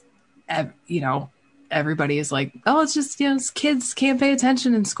because, everybody is like, oh, it's just, kids can't pay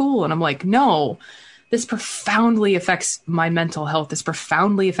attention in school. And I'm like, no, this profoundly affects my mental health. This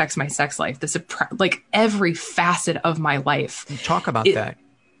profoundly affects my sex life. This, like every facet of my life. Talk about that.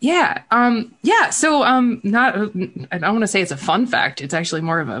 Yeah. So, I don't want to say it's a fun fact. It's actually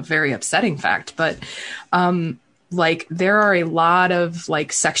more of a very upsetting fact, but, like there are a lot of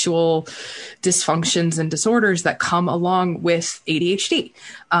like sexual dysfunctions and disorders that come along with ADHD.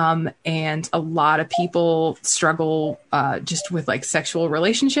 And a lot of people struggle, just with like sexual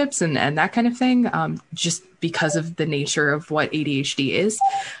relationships and that kind of thing. Just because of the nature of what ADHD is.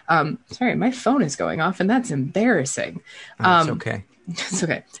 Sorry, my phone is going off and that's embarrassing. It's okay. It's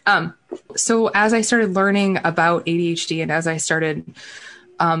okay. So as I started learning about ADHD and as I started,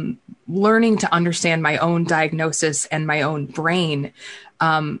 learning to understand my own diagnosis and my own brain,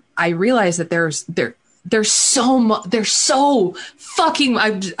 I realized that there's so fucking,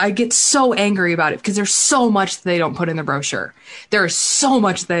 I get so angry about it because there's so much that they don't put in the brochure. There is so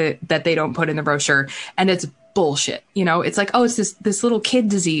much that they don't put in the brochure, and it's bullshit. It's like, oh, it's this little kid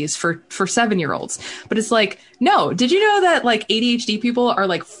disease for 7-year-olds. But it's like, no, did you know that like ADHD people are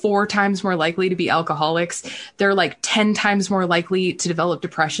like 4 times more likely to be alcoholics? They're like 10 times more likely to develop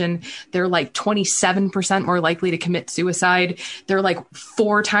depression. They're like 27% more likely to commit suicide. They're like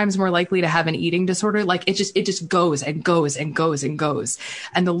 4 times more likely to have an eating disorder. Like it just goes and goes and goes and goes.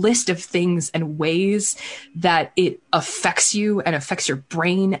 And the list of things and ways that it affects you and affects your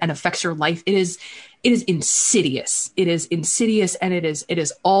brain and affects your life, it is insidious. It is insidious, and it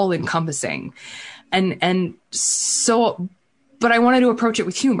is all encompassing. And so, but I wanted to approach it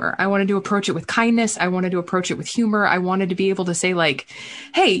with humor. I wanted to approach it with kindness. I wanted to approach it with humor. I wanted to be able to say like,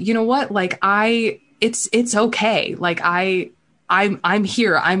 hey, you know what? Like it's okay. Like I'm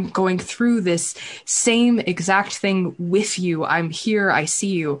here. I'm going through this same exact thing with you. I'm here. I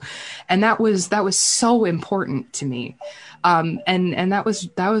see you. And that was so important to me. And that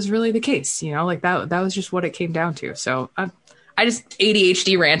was really the case, like that was just what it came down to. So I just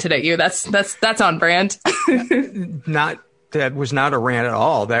ADHD ranted at you. That's on brand. That was not a rant at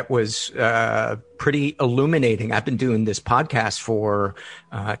all. That was pretty illuminating. I've been doing this podcast for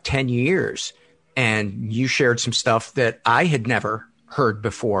 10 years, and you shared some stuff that I had never heard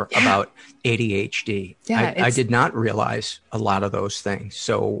before about ADHD. Yeah, I did not realize a lot of those things.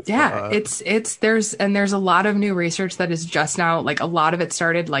 So there's a lot of new research that is just now, like a lot of it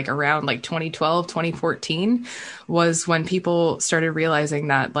started like around like 2012, 2014 was when people started realizing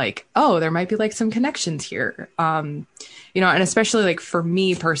that like, oh, there might be like some connections here. And especially like for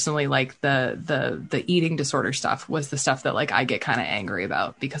me personally, like the eating disorder stuff was the stuff that like I get kind of angry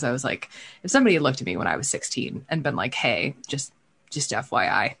about, because I was like, if somebody had looked at me when I was 16 and been like, hey, just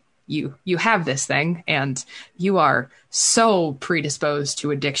FYI, you have this thing and you are so predisposed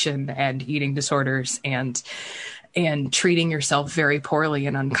to addiction and eating disorders and treating yourself very poorly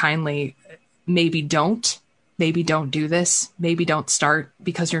and unkindly. Maybe don't do this. Maybe don't start,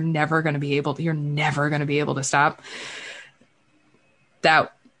 because you're never going to be able to stop.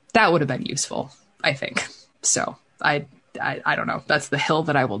 That would have been useful, I think. So I don't know. That's the hill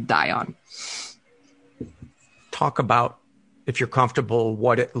that I will die on. Talk about, if you're comfortable,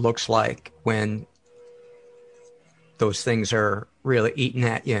 what it looks like when those things are really eating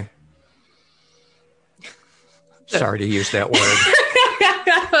at you. Sorry to use that word.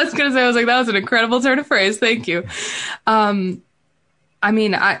 I was going to say, I was like, that was an incredible turn of phrase. Thank you. I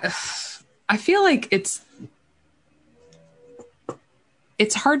mean, I feel like it's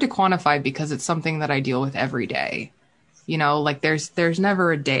hard to quantify because it's something that I deal with every day. You know, like there's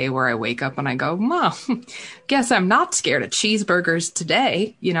never a day where I wake up and I go, well, guess I'm not scared of cheeseburgers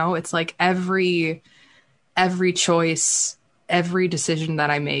today. You know, it's like every choice, every decision that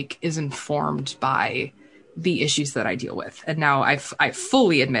I make is informed by the issues that I deal with. And now I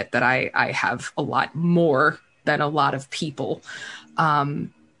fully admit that I have a lot more than a lot of people.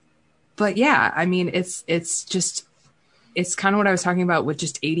 But yeah, I mean, it's kind of what I was talking about with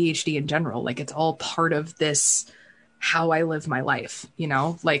just ADHD in general. Like, it's all part of this, how I live my life, you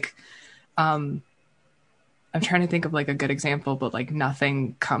know, like, I'm trying to think of like a good example, but like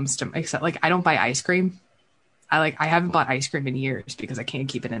nothing comes to, except like, I don't buy ice cream. I haven't bought ice cream in years because I can't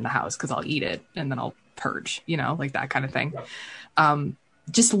keep it in the house because I'll eat it and then I'll purge, you know, like that kind of thing.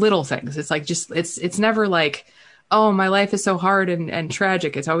 Just little things. It's like, it's never like, oh, my life is so hard and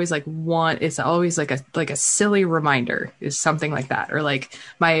tragic. It's always like it's always like a silly reminder is something like that. Or like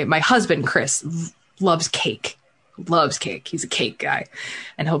my husband, Chris, loves cake. He's a cake guy,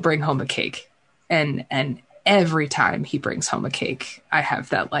 and he'll bring home a cake. And every time he brings home a cake, I have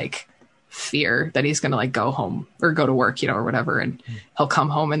that like fear that he's going to like go home or go to work, you know, or whatever. And he'll come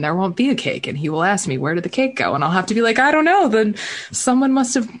home and there won't be a cake. And he will ask me, where did the cake go? And I'll have to be like, I don't know. Then someone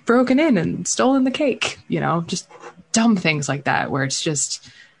must have broken in and stolen the cake, you know, just dumb things like that, where it's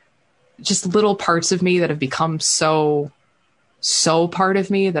just little parts of me that have become so part of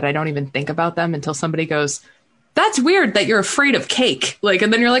me that I don't even think about them until somebody goes, that's weird that you're afraid of cake. Like,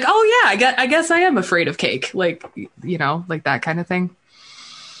 and then you're like, oh yeah, I guess I am afraid of cake. Like, you know, like that kind of thing.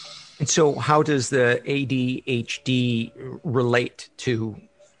 And so how does the ADHD relate to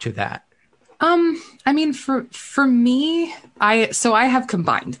that? I mean, for me, I have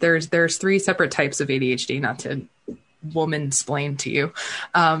combined. There's 3 separate types of ADHD, not to woman-splain to you.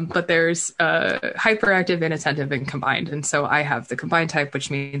 But there's hyperactive, inattentive, and combined. And so I have the combined type, which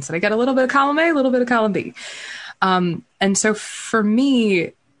means that I get a little bit of column A, a little bit of column B. And so for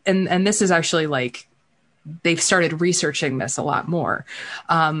me, and this is actually like, they've started researching this a lot more.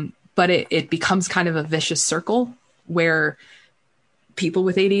 But it becomes kind of a vicious circle where people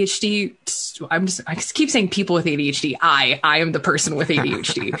with ADHD, I keep saying people with ADHD. I am the person with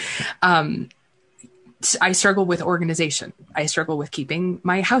ADHD. I struggle with organization. I struggle with keeping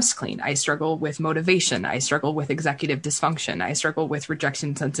my house clean. I struggle with motivation. I struggle with executive dysfunction. I struggle with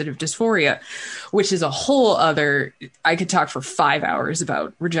rejection sensitive dysphoria, which is a whole other, I could talk for 5 hours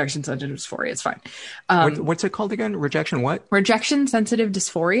about rejection sensitive dysphoria. It's fine. What's it called again? Rejection what? Rejection sensitive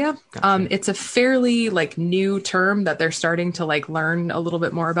dysphoria. Gotcha. It's a fairly like new term that they're starting to like learn a little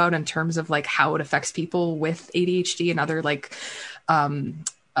bit more about in terms of like how it affects people with ADHD and other like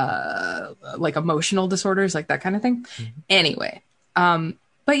emotional disorders, like that kind of thing. Mm-hmm. Anyway.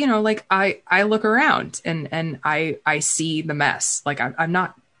 But you know, like I look around and I see the mess. Like I'm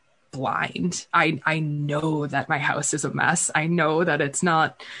not blind. I know that my house is a mess. I know that it's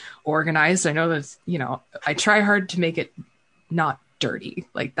not organized. I know that, you know, I try hard to make it not dirty.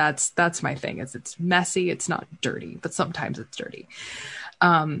 Like that's my thing, is it's messy. It's not dirty, but sometimes it's dirty.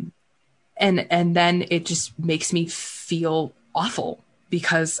 And then it just makes me feel awful.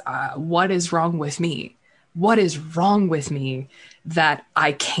 Because what is wrong with me? What is wrong with me that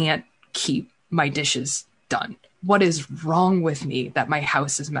I can't keep my dishes done? What is wrong with me that my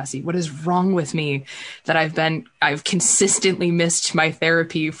house is messy? What is wrong with me that I've consistently missed my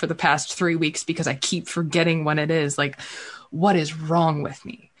therapy for the past 3 weeks because I keep forgetting when it is? Like, what is wrong with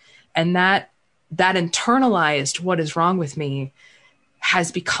me? And that internalized what is wrong with me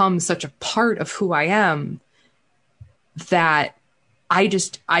has become such a part of who I am that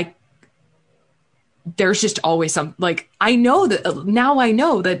there's just always some, like, I know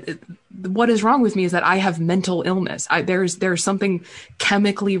that what is wrong with me is that I have mental illness. There's something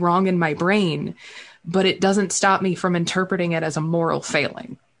chemically wrong in my brain, but it doesn't stop me from interpreting it as a moral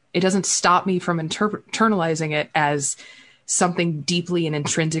failing. It doesn't stop me from internalizing it as something deeply and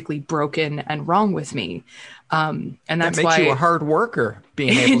intrinsically broken and wrong with me. And that's that makes why you a hard worker,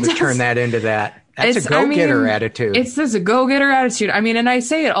 being able to turn that into that. That's a go-getter attitude. It's a go-getter attitude. I mean, and I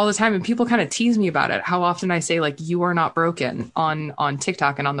say it all the time, and people kind of tease me about it. How often I say, like, you are not broken on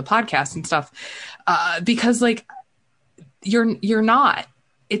TikTok and on the podcast and stuff, because like you're not.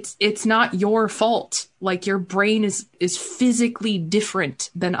 It's not your fault. Like, your brain is physically different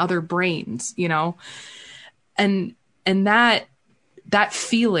than other brains, you know, and that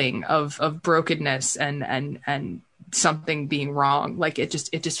feeling of brokenness and something being wrong, like it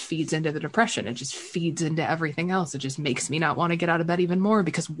just feeds into the depression. It just feeds into everything else. It just makes me not want to get out of bed even more,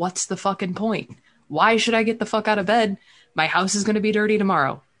 because what's the fucking point? Why should I get the fuck out of bed? My house is going to be dirty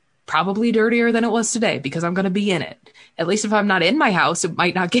tomorrow, probably dirtier than it was today, because I'm going to be in it. At least if I'm not in my house, it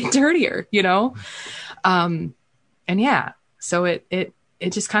might not get dirtier, you know? And yeah, so it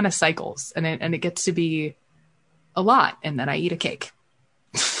just kind of cycles, and it gets to be a lot. And then I eat a cake.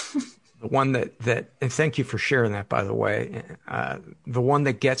 The one that and thank you for sharing that, by the way. The one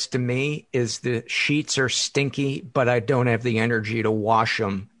that gets to me is the sheets are stinky, but I don't have the energy to wash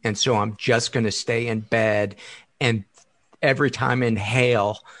them. And so I'm just going to stay in bed. And every time I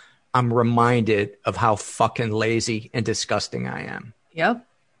inhale, I'm reminded of how fucking lazy and disgusting I am. Yep.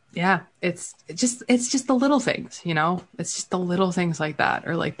 Yeah. It's just the little things, you know, it's just the little things like that.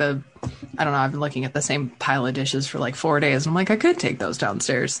 Or like I don't know, I've been looking at the same pile of dishes for like 4 days, and I'm like, I could take those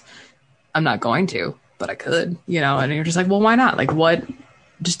downstairs. I'm not going to, but I could, you know. And you're just like, well, why not? Like, what?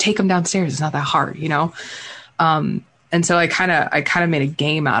 Just take them downstairs. It's not that hard, you know. And so I kind of made a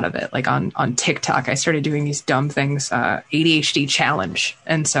game out of it. Like on TikTok, I started doing these dumb things, ADHD challenge.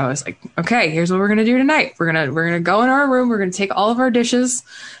 And so I was like, okay, here's what we're gonna do tonight. We're gonna go in our room. We're gonna take all of our dishes,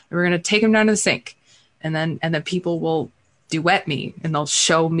 and we're gonna take them down to the sink, and then people will duet me, and they'll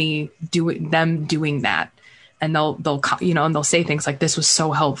show me them doing that. And they'll you know, and they'll say things like, this was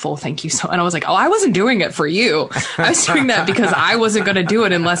so helpful, thank you so. And I was like, oh, I wasn't doing it for you. I was doing that because I wasn't going to do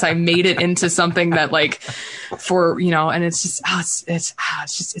it unless I made it into something that, like, for, you know. And it's just it's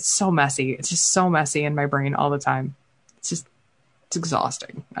so messy. It's just so messy in my brain all the time. It's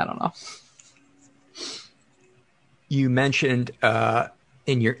exhausting. I don't know. You mentioned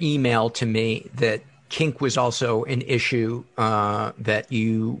in your email to me that kink was also an issue that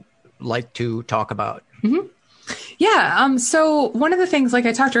you like to talk about. Mm-hmm. Yeah. So one of the things, like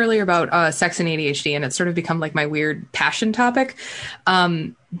I talked earlier about sex and ADHD, and it's sort of become like my weird passion topic,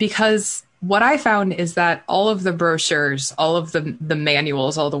 because what I found is that all of the brochures, all of the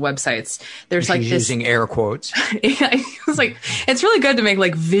manuals, all the websites, there's like this, using air quotes. I was like, it's really good to make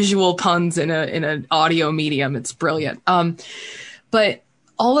like visual puns in an audio medium. It's brilliant. But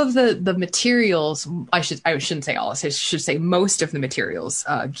all of the materials, I shouldn't say all, I should say most of the materials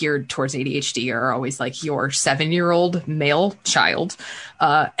geared towards ADHD are always like your 7-year-old male child.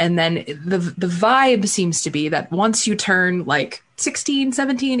 And then the vibe seems to be that once you turn like 16,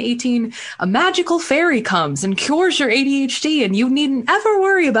 17, 18, a magical fairy comes and cures your ADHD, and you needn't ever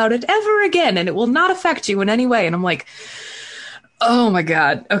worry about it ever again, and it will not affect you in any way. And I'm like, oh my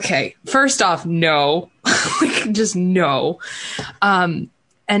God. Okay. First off, no. Like, just no.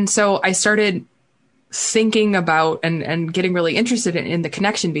 And so I started thinking about and getting really interested in the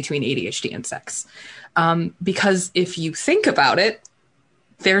connection between ADHD and sex. Because if you think about it,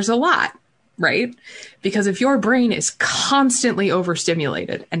 there's a lot, right? Because if your brain is constantly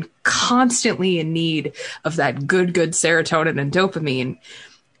overstimulated and constantly in need of that good serotonin and dopamine,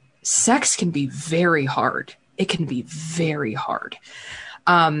 sex can be very hard. It can be very hard.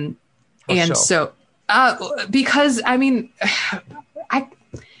 So because, I mean,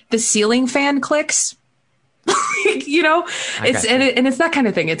 the ceiling fan clicks, you know, and it's that kind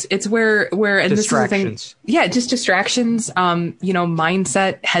of thing. It's where, and this is the thing. Yeah. Just distractions, you know,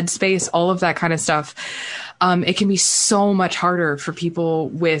 mindset, headspace, all of that kind of stuff. It can be so much harder for people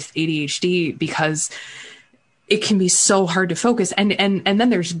with ADHD because it can be so hard to focus. And then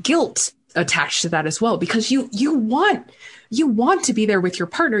there's guilt attached to that as well, because you want to be there with your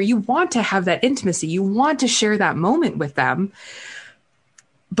partner. You want to have that intimacy. You want to share that moment with them.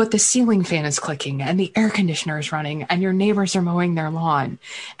 But the ceiling fan is clicking and the air conditioner is running and your neighbors are mowing their lawn.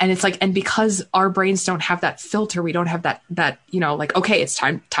 And it's like, and because our brains don't have that filter, we don't have that, you know, like, okay, it's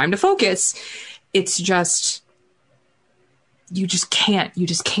time to focus. It's just, you just can't,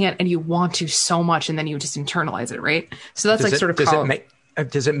 and you want to so much, and then you just internalize it. Right. So that's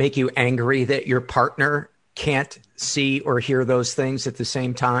does it make you angry that your partner can't see or hear those things at the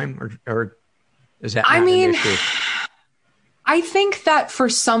same time? Or is that not an issue? I think that for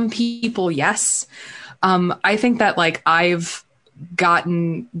some people, yes. I think that like I've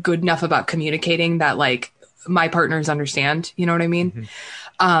gotten good enough about communicating that like my partners understand, you know what I mean?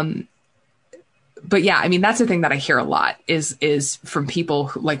 But yeah, I mean, that's the thing that I hear a lot is from people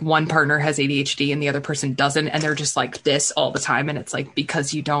who, like, one partner has ADHD and the other person doesn't. And they're just like this all the time. And it's like,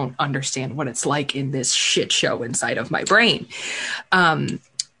 because you don't understand what it's like in this shit show inside of my brain.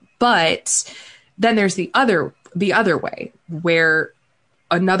 But then there's the other way, where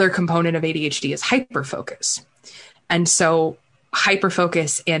another component of ADHD is hyperfocus. And so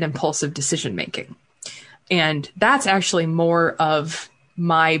hyperfocus and impulsive decision making. And that's actually more of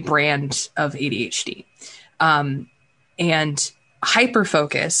my brand of ADHD. And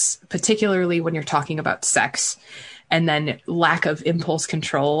hyperfocus, particularly when you're talking about sex, and then lack of impulse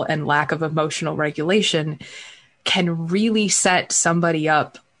control and lack of emotional regulation, can really set somebody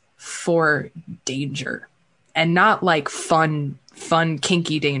up for danger. And not like fun,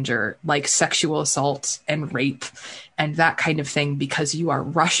 kinky danger, like sexual assault and rape and that kind of thing, because you are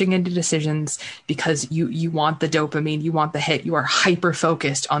rushing into decisions, because you want the dopamine, you want the hit, you are hyper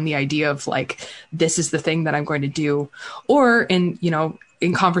focused on the idea of like, this is the thing that I'm going to do. Or in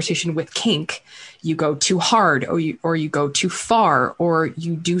conversation with kink, you go too hard, or you go too far, or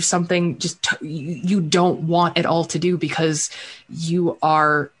you do something you don't want at all to do, because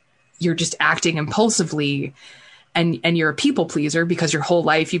you're just acting impulsively. And you're a people pleaser because your whole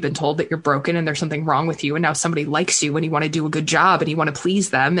life you've been told that you're broken and there's something wrong with you. And now somebody likes you and you want to do a good job and you want to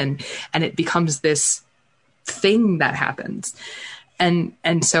please them. And it becomes this thing that happens. And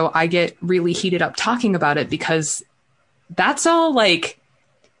so I get really heated up talking about it, because that's all, like,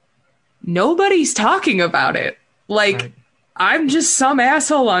 nobody's talking about it. Like, right. I'm just some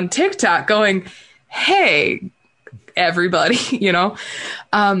asshole on TikTok going, hey, everybody,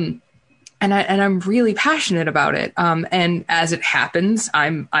 And I'm really passionate about it. And as it happens,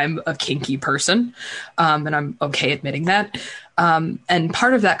 I'm a kinky person, and I'm okay admitting that. And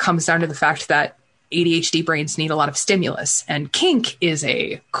part of that comes down to the fact that ADHD brains need a lot of stimulus, and kink is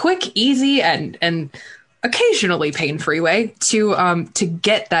a quick, easy, and occasionally pain-free way to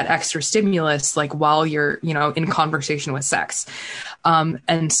get that extra stimulus, like while you're, in conversation with sex.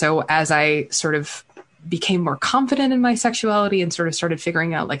 And so as I sort of became more confident in my sexuality and sort of started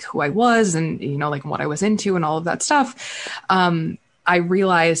figuring out like who I was and, like what I was into and all of that stuff, I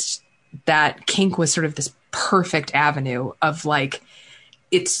realized that kink was sort of this perfect avenue of like,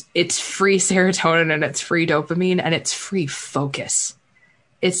 it's free serotonin and it's free dopamine and it's free focus.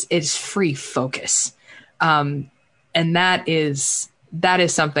 It's free focus. And that is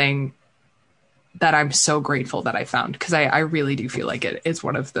something that I'm so grateful that I found, because I really do feel like it is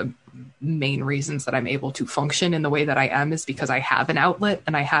one of the main reasons that I'm able to function in the way that I am, is because I have an outlet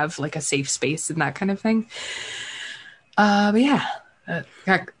and I have like a safe space and that kind of thing. But yeah,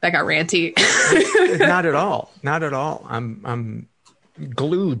 that got ranty. Not at all. Not at all. I'm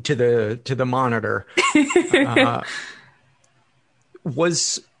glued to the monitor.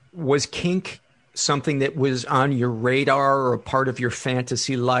 Was kink something that was on your radar or a part of your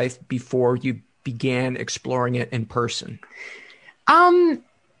fantasy life before you began exploring it in person?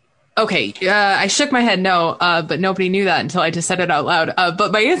 Okay. I shook my head no, but nobody knew that until I just said it out loud.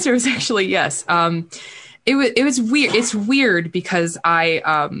 But my answer is actually yes. It was weird. It's weird because I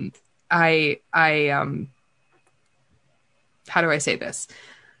how do I say this?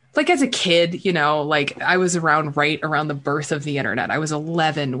 Like as a kid, like I was right around the birth of the internet. I was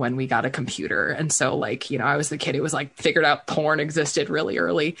 11 when we got a computer. And so like, I was the kid who was like figured out porn existed really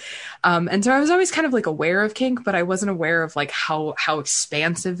early. And so I was always kind of like aware of kink, but I wasn't aware of like how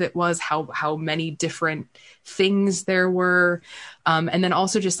expansive it was, how many different things there were. And then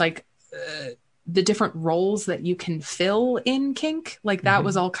also just like the different roles that you can fill in kink, like that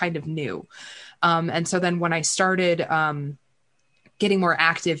was all kind of new. And so then when I started, getting more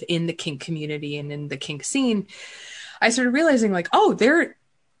active in the kink community and in the kink scene, I started realizing like, oh,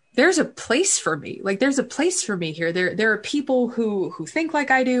 there's a place for me. Like there's a place for me here. There are people who think like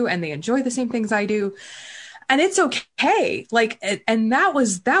I do and they enjoy the same things I do. And it's okay. Like, and that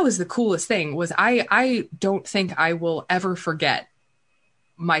was the coolest thing was I don't think I will ever forget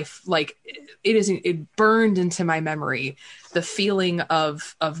it burned into my memory, the feeling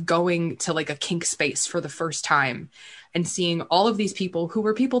of going to like a kink space for the first time and seeing all of these people who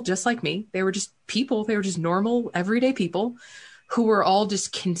were people just like me. They were just people. They were just normal, everyday people who were all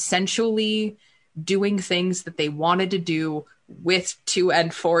just consensually doing things that they wanted to do with, to,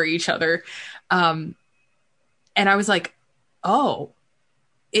 and for each other. And I was like, oh,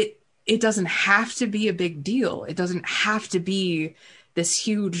 it doesn't have to be a big deal. It doesn't have to be this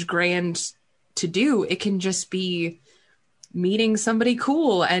huge grand to do. It can just be meeting somebody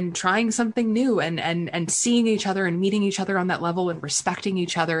cool and trying something new and seeing each other and meeting each other on that level and respecting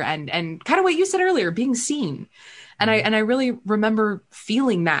each other and kind of what you said earlier, being seen. And I really remember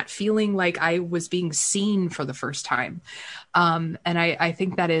feeling like I was being seen for the first time. And I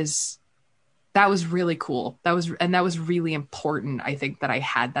think that was really cool. That was really important. I think that I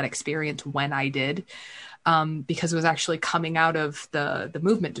had that experience when I did, because it was actually coming out of the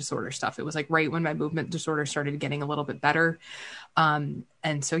movement disorder stuff. It was like right when my movement disorder started getting a little bit better. And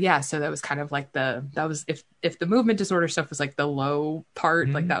so that was kind of like if the movement disorder stuff was like the low part,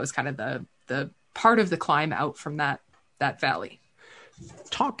 like that was kind of the part of the climb out from that valley.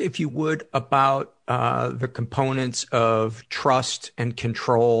 Talk, if you would, about the components of trust and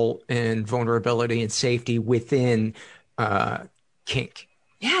control and vulnerability and safety within kink.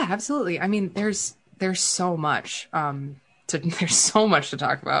 Yeah, absolutely. I mean, there's so much there's so much to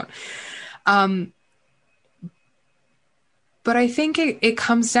talk about. But I think it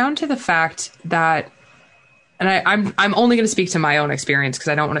comes down to the fact that, and I'm only going to speak to my own experience because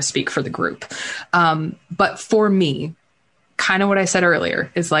I don't want to speak for the group. But for me, kind of what I said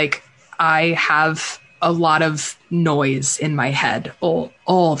earlier is like, I have a lot of noise in my head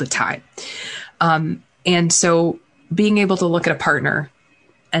all the time. And so being able to look at a partner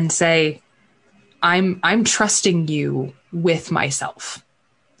and say, I'm trusting you with myself.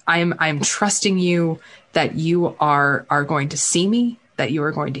 I'm trusting you that you are going to see me, that you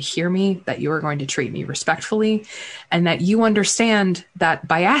are going to hear me, that you are going to treat me respectfully, and that you understand that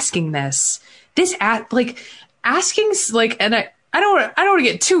by asking asking, like, and I don't want to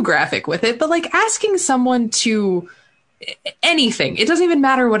get too graphic with it, but like asking someone to anything, it doesn't even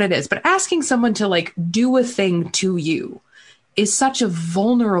matter what it is, but asking someone to like do a thing to you is such a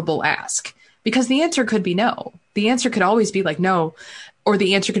vulnerable ask, because the answer could be no. The answer could always be like no, or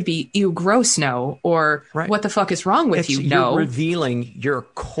the answer could be ew, gross, no, or what the fuck is wrong with you? No. You're revealing your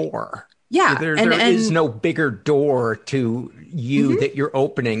core. Yeah. There is no bigger door to you that you're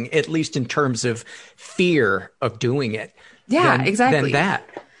opening, at least in terms of fear of doing it. Yeah, exactly. Than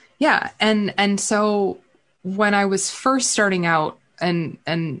that. Yeah. And so when I was first starting out,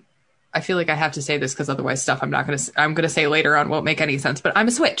 and I feel like I have to say this because otherwise stuff I'm going to say later on won't make any sense, but I'm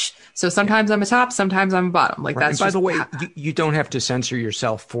a switch. So sometimes I'm a top, sometimes I'm a bottom. Like that's, by the way, you don't have to censor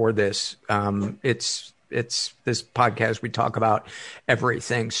yourself for this. It's this podcast. We talk about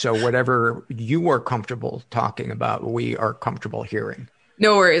everything. So whatever you are comfortable talking about, we are comfortable hearing.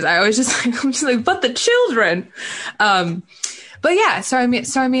 No worries. I'm just like, but the children. But yeah, so I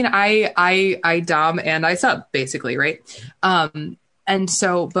mean, I dom and I sub basically, right? And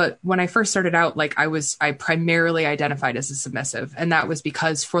so, but when I first started out, like I primarily identified as a submissive. And that was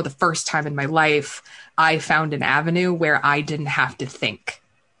because for the first time in my life, I found an avenue where I didn't have to think.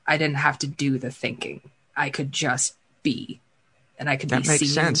 I didn't have to do the thinking. I could just be, and I could be seen. That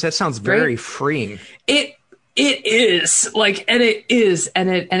makes sense. That sounds very freeing. It is like, and it is. And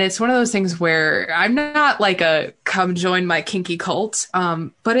it's one of those things where I'm not like a come join my kinky cult.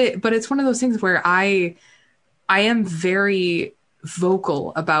 But it's one of those things where I am very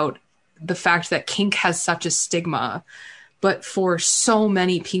vocal about the fact that kink has such a stigma, but for so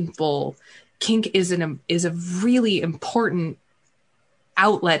many people, kink is a really important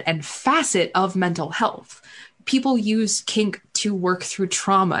outlet and facet of mental health. People use kink to work through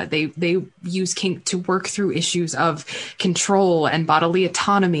trauma. They use kink to work through issues of control and bodily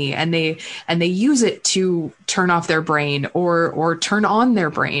autonomy, and they use it to turn off their brain or turn on their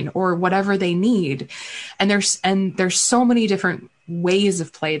brain or whatever they need. And there's so many different ways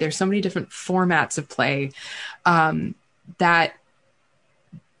of play. There's so many different formats of play that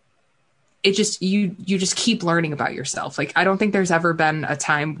it just, you just keep learning about yourself. Like, I don't think there's ever been a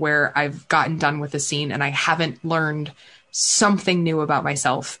time where I've gotten done with a scene and I haven't learned something new about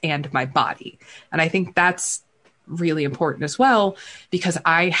myself and my body. And I think that's really important as well, because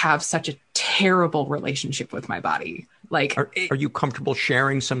I have such a terrible relationship with my body. Like, are you comfortable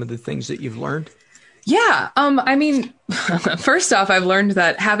sharing some of the things that you've learned? Yeah. I mean, first off, I've learned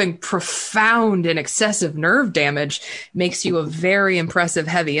that having profound and excessive nerve damage makes you a very impressive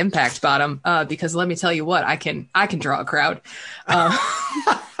heavy impact bottom. Because let me tell you what, I can draw a crowd. Like,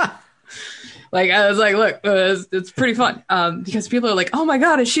 I was like, look, it's pretty fun. Because people are like, oh my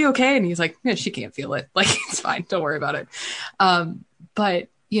God, is she okay? And he's like, yeah, she can't feel it. Like, it's fine. Don't worry about it. But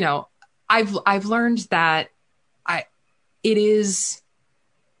you know, I've learned that it is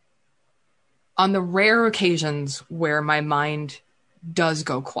on the rare occasions where my mind does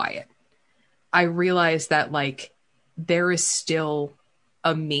go quiet, I realize that like there is still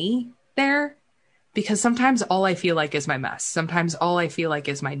a me there, Because sometimes all I feel like is my mess. Sometimes all I feel like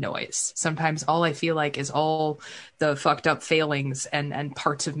is my noise. Sometimes all I feel like is all the fucked up failings and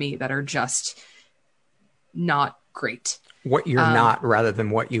parts of me that are just not great. What you're not rather than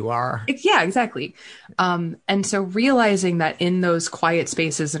what you are. Yeah, exactly. And so realizing that in those quiet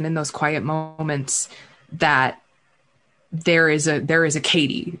spaces and in those quiet moments that there is a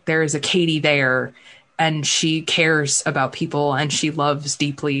Katie. There is a Katie there, and she cares about people, and she loves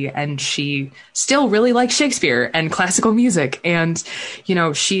deeply, and she still really likes Shakespeare and classical music, and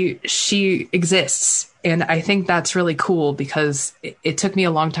she exists. And I think that's really cool because it took me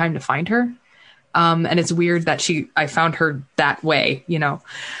a long time to find her. And it's weird that I found her that way,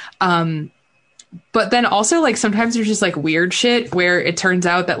 but then also like sometimes there's just like weird shit where it turns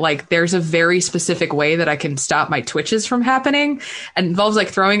out that like there's a very specific way that I can stop my twitches from happening, and involves like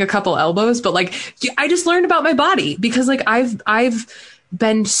throwing a couple elbows. But like I just learned about my body because like I've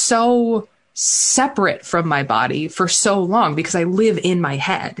been so separate from my body for so long because I live in my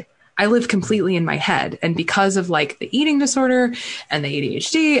head. I live completely in my head. And because of like the eating disorder and the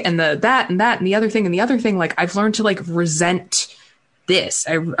ADHD and the that and the other thing and the other thing, like I've learned to like resent this.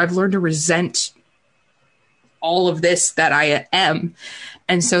 I've learned to resent all of this that I am.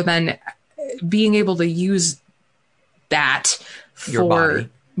 And so then being able to use that for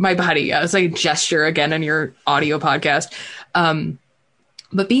my body, I was like gesture again in your audio podcast.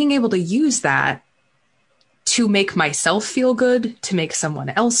 But being able to use that to make myself feel good, to make someone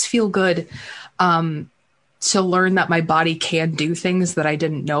else feel good, to learn that my body can do things that I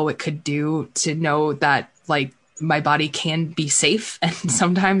didn't know it could do, to know that like my body can be safe. And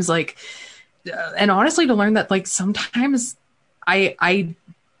sometimes like, and honestly, to learn that like sometimes I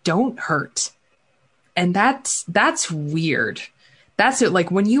don't hurt. And that's weird. That's it.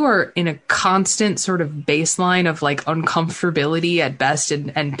 Like when you are in a constant sort of baseline of like uncomfortability at best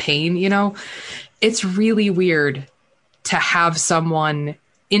and pain, it's really weird to have someone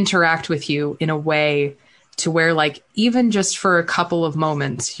interact with you in a way to where like, even just for a couple of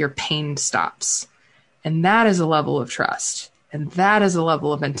moments, your pain stops. And that is a level of trust. And that is a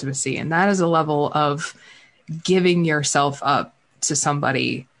level of intimacy. And that is a level of giving yourself up to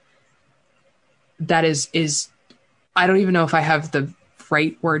somebody that is, I don't even know if I have the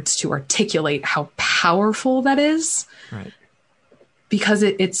right words to articulate how powerful that is. Right. Because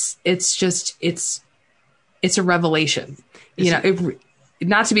it's a revelation,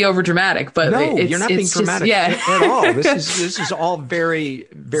 not to be over dramatic, but no, you're not being dramatic at all. This is all very,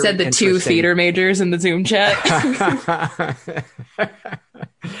 very said the two theater majors in the Zoom chat.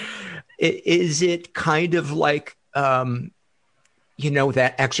 Is it kind of like,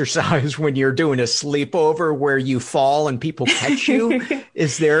 that exercise when you're doing a sleepover where you fall and people catch you?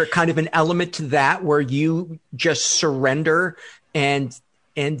 Is there kind of an element to that where you just surrender and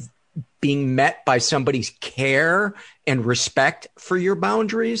being met by somebody's care and respect for your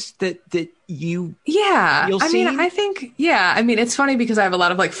boundaries that you seen? I think it's funny because I have a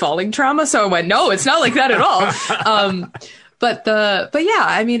lot of like falling trauma, so I went, no, it's not like that at all. That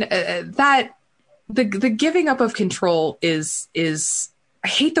the giving up of control is I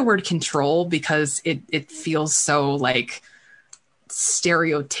hate the word control because it feels so like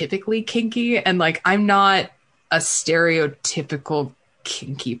stereotypically kinky, and like I'm not a stereotypical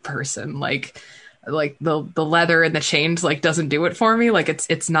kinky person. Like the leather and the chains like doesn't do it for me. Like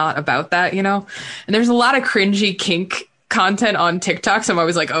it's not about that, And there's a lot of cringy kink content on TikTok, so I'm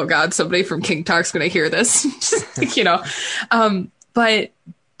always like, oh god, somebody from Kink Talk's gonna hear this. But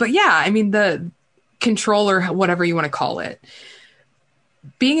yeah, I mean, the control or whatever you want to call it,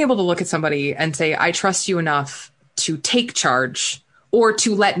 being able to look at somebody and say, I trust you enough to take charge, or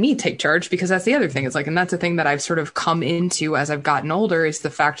to let me take charge, because that's the other thing. It's like, and that's the thing that I've sort of come into as I've gotten older, is the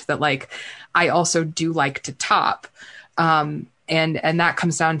fact that like, I also do like to top. And that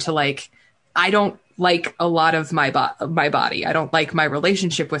comes down to like, I don't like a lot of my body. I don't like my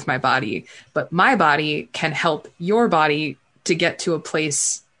relationship with my body, but my body can help your body to get to a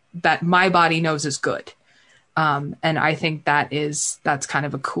place that my body knows is good. And I think that's kind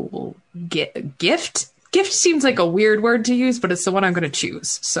of a cool gift. Gift seems like a weird word to use, but it's the one I'm going to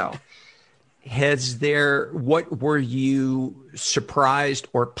choose. So what were you surprised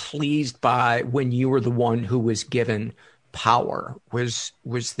or pleased by when you were the one who was given power? Was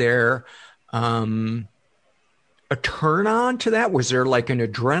there a turn on to that? Was there like an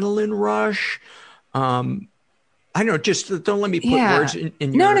adrenaline rush? I don't know, just don't let me put words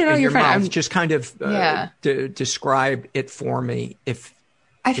in your mouth. Just kind of describe it for me.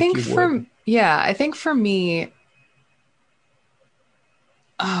 I think for me,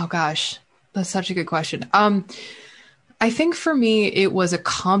 oh gosh, that's such a good question. I think for me, it was a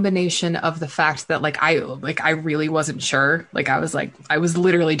combination of the fact that I really wasn't sure. I was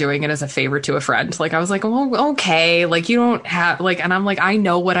literally doing it as a favor to a friend. I was like, oh, okay. You don't have and I'm like, I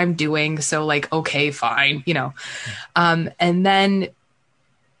know what I'm doing. So okay, fine. And then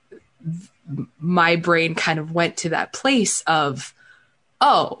my brain kind of went to that place of,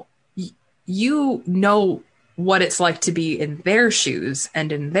 oh, you know what it's like to be in their shoes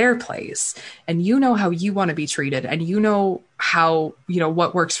and in their place, and you know how you want to be treated, and you know how,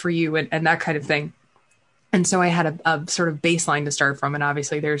 what works for you, and that kind of thing. And so I had a sort of baseline to start from, and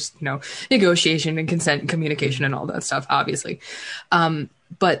obviously there's negotiation and consent and communication and all that stuff, obviously,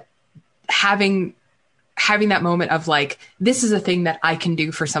 but having that moment of this is a thing that I can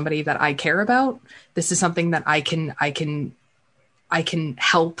do for somebody that I care about. This is something that I can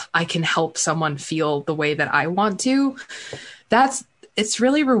help someone feel the way that I want to. It's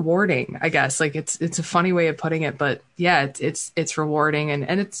really rewarding, I guess. It's a funny way of putting it, but yeah, it's rewarding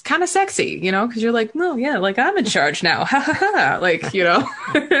and it's kind of sexy, because you're like, no, yeah, I'm in charge now.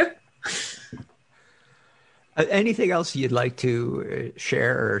 Anything else you'd like to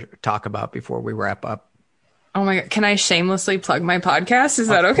share or talk about before we wrap up? Oh my God. Can I shamelessly plug my podcast? Is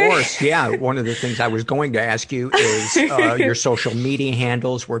that okay? Of course. Yeah. One of the things I was going to ask you is your social media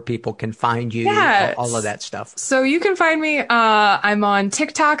handles, where people can find you, all of that stuff. So you can find me. I'm on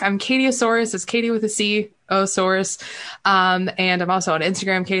TikTok. I'm Katieosaurus. It's Katie with a C, Osaurus. And I'm also on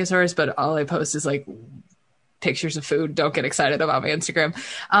Instagram, Katieosaurus, but all I post is pictures of food. Don't get excited about my Instagram.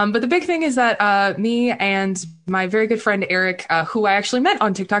 But the big thing is that me and my very good friend Eric, who I actually met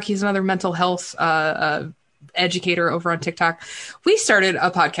on TikTok, he's another mental health educator over on TikTok. We started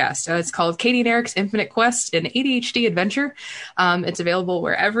a podcast. It's called Katie and Eric's Infinite Quest, an ADHD adventure. It's available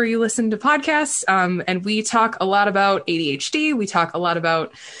wherever you listen to podcasts. And we talk a lot about ADHD. We talk a lot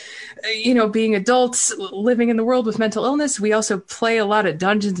about, being adults living in the world with mental illness. We also play a lot of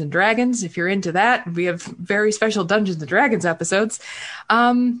Dungeons and Dragons. If you're into that, we have very special Dungeons and Dragons episodes.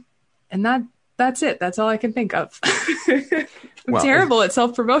 And that's it. That's all I can think of. I'm terrible at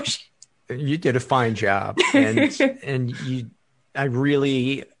self-promotion. You did a fine job, and I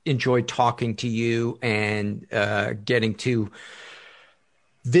really enjoyed talking to you and getting to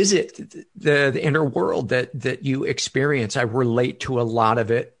visit the inner world that you experience. I relate to a lot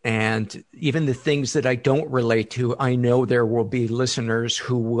of it, and even the things that I don't relate to, I know there will be listeners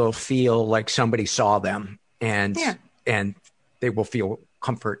who will feel like somebody saw them, and they will feel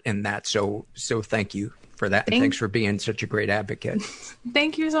comfort in that. So thank you for that. And thanks for being such a great advocate.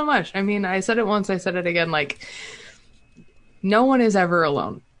 Thank you so much. I mean, I said it once, I said it again, no one is ever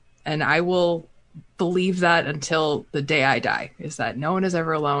alone. And I will believe that until the day I die, is that no one is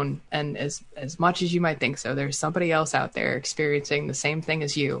ever alone. And as much as you might think so, there's somebody else out there experiencing the same thing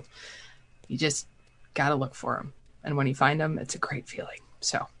as you. You just got to look for them. And when you find them, it's a great feeling.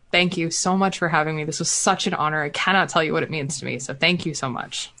 So thank you so much for having me. This was such an honor. I cannot tell you what it means to me. So thank you so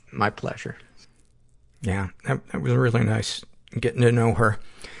much. My pleasure. Yeah, that was really nice getting to know her.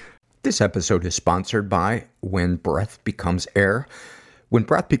 This episode is sponsored by When Breath Becomes Air. When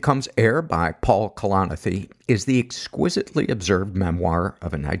Breath Becomes Air by Paul Kalanithi is the exquisitely observed memoir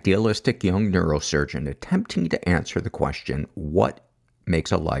of an idealistic young neurosurgeon attempting to answer the question, what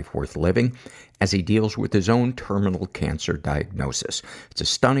makes a life worth living, as he deals with his own terminal cancer diagnosis. It's a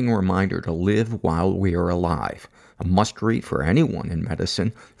stunning reminder to live while we are alive. A must-read for anyone in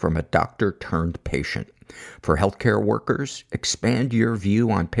medicine from a doctor-turned-patient. For healthcare workers, expand your view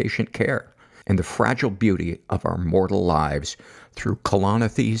on patient care and the fragile beauty of our mortal lives through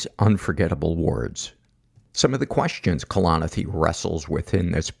Kalanithi's unforgettable words. Some of the questions Kalanithi wrestles with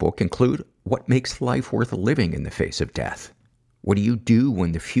in this book include, what makes life worth living in the face of death? What do you do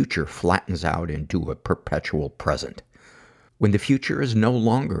when the future flattens out into a perpetual present? When the future is no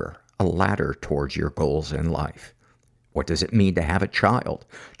longer a ladder towards your goals in life? What does it mean to have a child,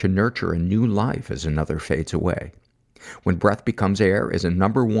 to nurture a new life as another fades away? When Breath Becomes Air is a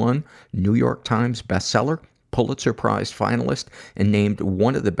 #1 New York Times bestseller, Pulitzer Prize finalist, and named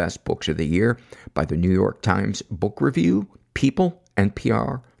one of the best books of the year by the New York Times Book Review, People,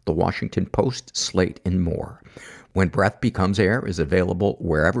 NPR, The Washington Post, Slate, and more. When Breath Becomes Air is available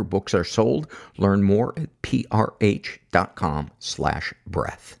wherever books are sold. Learn more at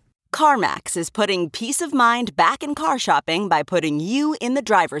prh.com/breath. CarMax is putting peace of mind back in car shopping by putting you in the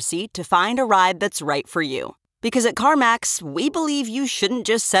driver's seat to find a ride that's right for you. Because at CarMax, we believe you shouldn't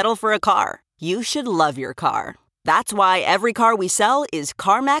just settle for a car. You should love your car. That's why every car we sell is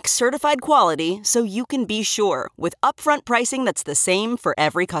CarMax certified quality, so you can be sure with upfront pricing that's the same for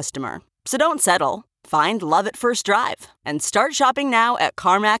every customer. So don't settle. Find love at first drive and start shopping now at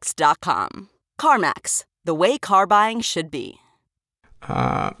CarMax.com. CarMax, The way car buying should be.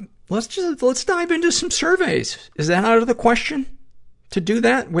 Let's dive into some surveys. Is that out of the question to do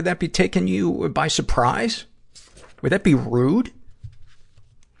that? Would that be taking you by surprise? Would that be rude?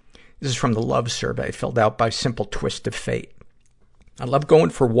 This is from the Love Survey, filled out by Simple Twist of Fate. I love going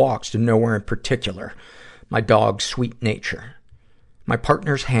for walks to nowhere in particular. My dog's sweet nature. My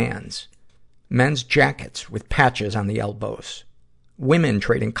partner's hands. Men's jackets with patches on the elbows. Women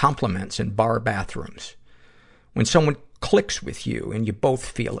trading compliments in bar bathrooms. When someone clicks with you and you both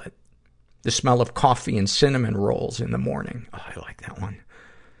feel it. The smell of coffee and cinnamon rolls in the morning. Oh, I like that one.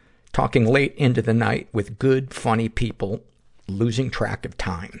 Talking late into the night with good, funny people, losing track of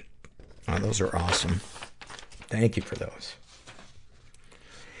time. Oh, those are awesome. Thank you for those.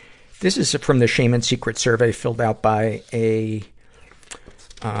 This is from the Shame and Secret survey filled out by a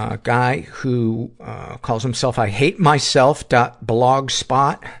guy who calls himself I Hate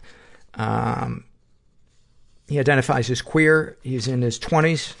Myself.blogspot. He identifies as queer. He's in his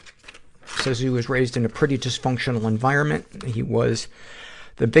 20s. Says he was raised in a pretty dysfunctional environment. He was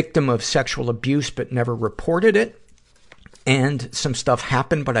the victim of sexual abuse but never reported it. And some stuff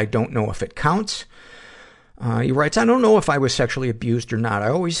happened, but I don't know if it counts. He writes, I don't know if I was sexually abused or not. I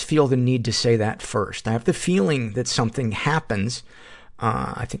always feel the need to say that first. I have the feeling that something happens.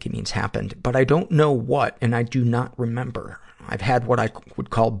 I think he means happened, but I don't know what, and I do not remember. I've had what I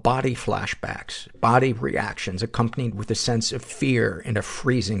would call body flashbacks, body reactions accompanied with a sense of fear and a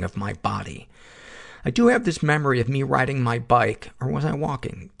freezing of my body. I do have this memory of me riding my bike, or was I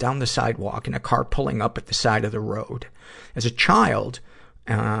walking, down the sidewalk and a car pulling up at the side of the road. As a child,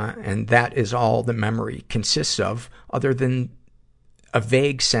 and that is all the memory consists of, other than a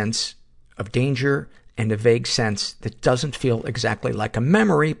vague sense of danger and a vague sense that doesn't feel exactly like a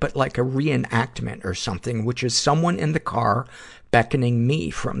memory, but like a reenactment or something, which is someone in the car beckoning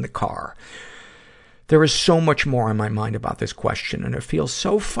me from the car. There is so much more on my mind about this question, and it feels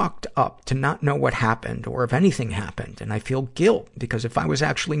so fucked up to not know what happened or if anything happened. And I feel guilt because if I was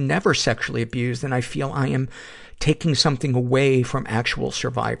actually never sexually abused, then I feel I am taking something away from actual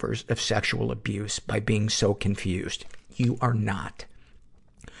survivors of sexual abuse by being so confused. You are not.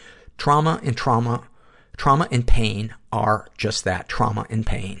 Trauma and pain are just that. Trauma and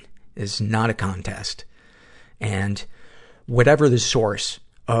pain is not a contest. And whatever the source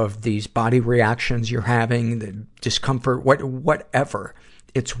of these body reactions you're having, the discomfort, whatever,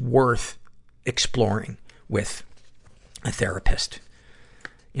 it's worth exploring with a therapist.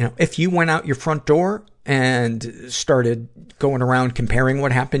 You know, if you went out your front door and started going around comparing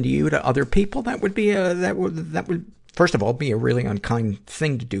what happened to you to other people, that would be that would first of all be a really unkind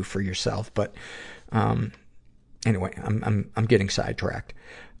thing to do for yourself. But anyway, I'm getting sidetracked.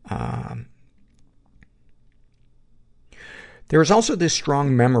 There is also this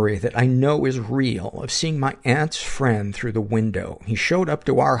strong memory that I know is real of seeing my aunt's friend through the window. He showed up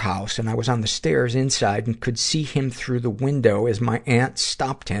to our house and I was on the stairs inside and could see him through the window as my aunt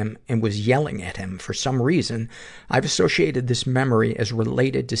stopped him and was yelling at him. For some reason, I've associated this memory as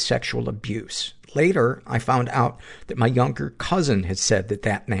related to sexual abuse. Later, I found out that my younger cousin had said that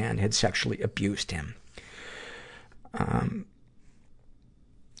that man had sexually abused him.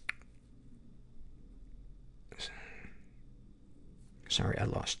 Sorry, I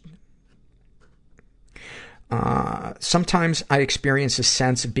lost. Sometimes I experience a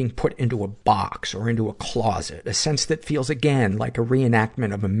sense of being put into a box or into a closet, a sense that feels again like a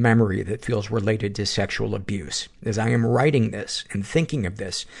reenactment of a memory that feels related to sexual abuse. As I am writing this and thinking of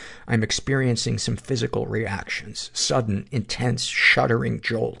this, I'm experiencing some physical reactions, sudden, intense, shuddering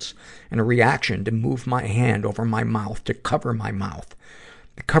jolts, and a reaction to move my hand over my mouth to cover my mouth.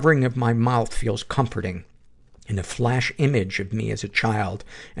 The covering of my mouth feels comforting. And a flash image of me as a child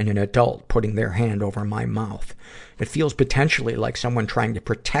and an adult putting their hand over my mouth. It feels potentially like someone trying to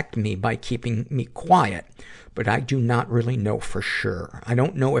protect me by keeping me quiet, but I do not really know for sure. I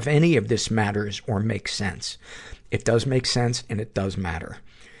don't know if any of this matters or makes sense. It does make sense and it does matter.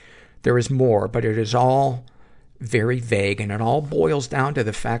 There is more, but it is all very vague and it all boils down to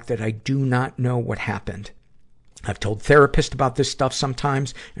the fact that I do not know what happened. I've told therapists about this stuff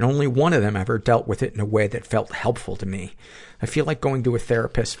sometimes, and only one of them ever dealt with it in a way that felt helpful to me. I feel like going to a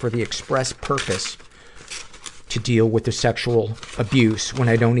therapist for the express purpose to deal with the sexual abuse when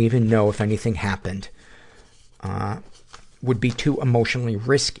I don't even know if anything happened would be too emotionally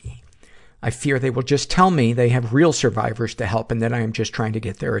risky. I fear they will just tell me they have real survivors to help and that I am just trying to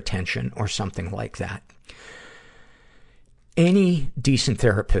get their attention or something like that. Any decent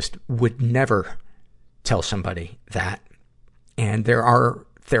therapist would never tell somebody that. And there are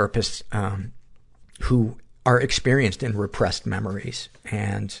therapists who are experienced in repressed memories.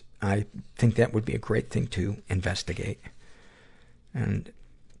 And I think that would be a great thing to investigate. And,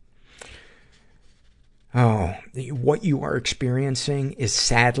 what you are experiencing is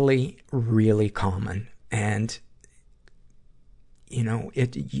sadly really common. And,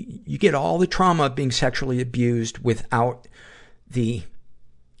 you get all the trauma of being sexually abused without the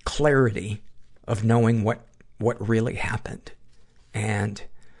clarity of knowing what really happened. And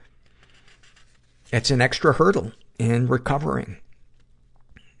it's an extra hurdle in recovering.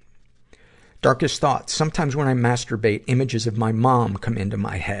 Darkest thoughts. Sometimes when I masturbate, images of my mom come into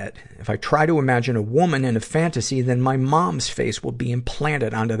my head. If I try to imagine a woman in a fantasy, then my mom's face will be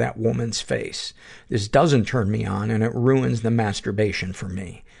implanted onto that woman's face. This doesn't turn me on, and it ruins the masturbation for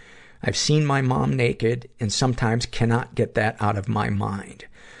me. I've seen my mom naked, and sometimes cannot get that out of my mind.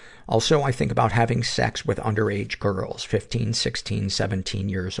 Also, I think about having sex with underage girls, 15, 16, 17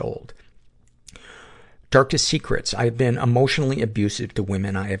 years old. Darkest secrets. I've been emotionally abusive to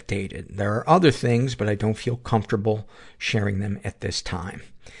women I have dated. There are other things, but I don't feel comfortable sharing them at this time.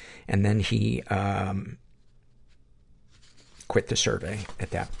 And then he quit the survey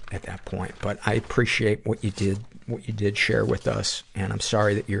at that point. But I appreciate what you did share with us, and I'm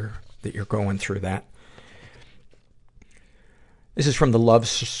sorry that you're going through that. This is from the Love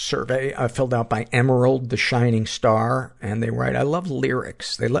Survey, filled out by Emerald, the Shining Star. And they write, I love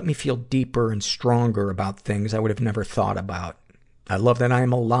lyrics. They let me feel deeper and stronger about things I would have never thought about. I love that I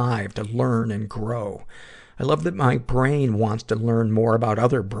am alive to learn and grow. I love that my brain wants to learn more about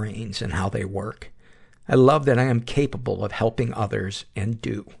other brains and how they work. I love that I am capable of helping others and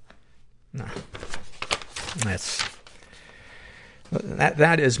do.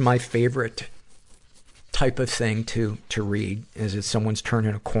 That is my favorite type of thing to read, is if someone's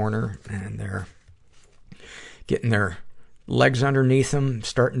turning a corner and they're getting their legs underneath them,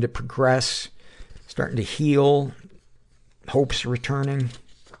 starting to progress, starting to heal, hope's returning.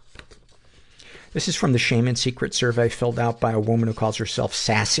 This is from the Shame and Secret survey, filled out by a woman who calls herself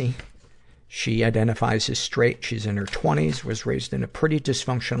Sassy. She identifies as straight. She's in her 20s, was raised in a pretty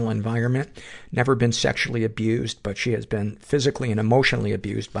dysfunctional environment, never been sexually abused, but she has been physically and emotionally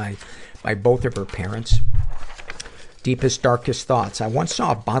abused by both of her parents. Deepest, darkest thoughts. I once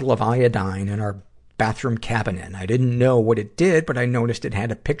saw a bottle of iodine in our bathroom cabinet. I didn't know what it did, but I noticed it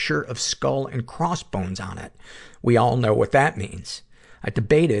had a picture of skull and crossbones on it. We all know what that means. I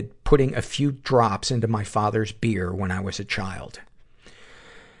debated putting a few drops into my father's beer when I was a child.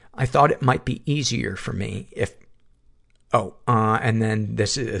 I thought it might be easier for me if, and then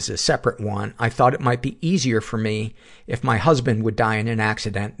this is a separate one. I thought it might be easier for me if my husband would die in an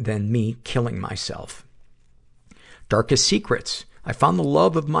accident than me killing myself. Darkest secrets. I found the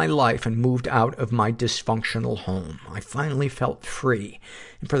love of my life and moved out of my dysfunctional home. I finally felt free.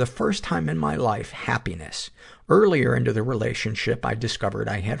 And for the first time in my life, happiness. Earlier into the relationship, I discovered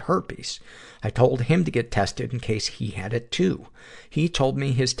I had herpes. I told him to get tested in case he had it too. He told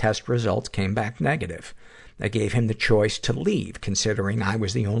me his test results came back negative. I gave him the choice to leave, considering I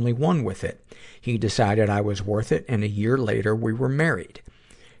was the only one with it. He decided I was worth it, and a year later we were married.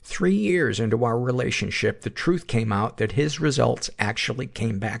 3 years into our relationship, the truth came out that his results actually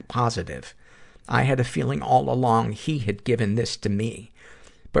came back positive. I had a feeling all along he had given this to me.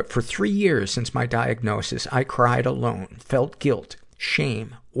 But for 3 years since my diagnosis, I cried alone, felt guilt,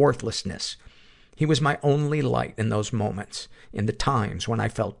 shame, worthlessness. He was my only light in those moments, in the times when I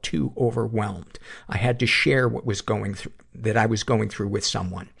felt too overwhelmed. I had to share what I was going through with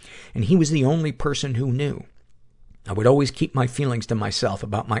someone, and he was the only person who knew. I would always keep my feelings to myself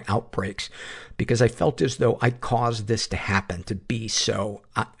about my outbreaks, because I felt as though I caused this to happen, so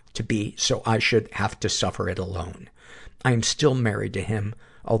I should have to suffer it alone. I am still married to him,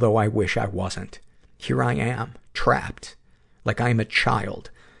 although I wish I wasn't. Here I am, trapped, like I am a child.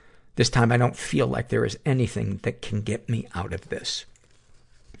 This time I don't feel like there is anything that can get me out of this.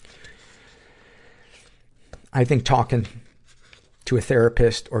 I think talking to a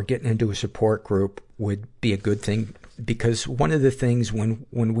therapist or getting into a support group would be a good thing, because one of the things when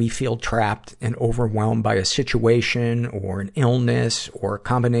we feel trapped and overwhelmed by a situation or an illness or a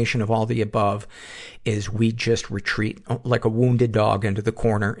combination of all the above is we just retreat like a wounded dog into the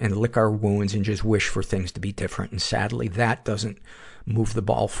corner and lick our wounds and just wish for things to be different. And sadly, that doesn't move the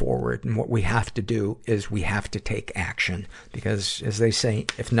ball forward. And what we have to do is we have to take action, because as they say,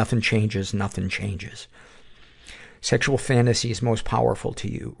 if nothing changes, nothing changes. Sexual fantasies most powerful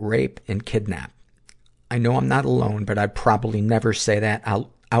to you: rape and kidnap. I know I'm not alone, but I'd probably never say that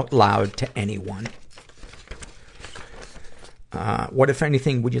out loud to anyone. What, if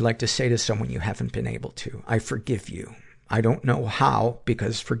anything, would you like to say to someone you haven't been able to? I forgive you. I don't know how,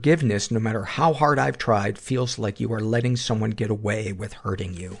 because forgiveness, no matter how hard I've tried, feels like you are letting someone get away with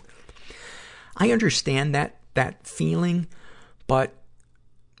hurting you. I understand that feeling, but,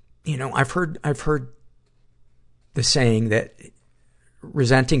 you know, I've heard the saying that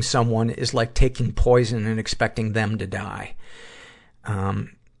resenting someone is like taking poison and expecting them to die.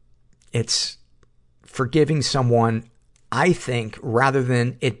 It's forgiving someone, I think, rather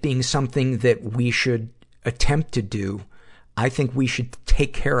than it being something that we should attempt to do, I think we should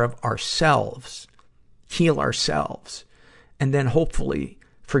take care of ourselves, heal ourselves, and then hopefully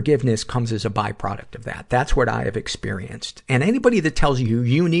forgiveness comes as a byproduct of that. That's what I have experienced. And anybody that tells you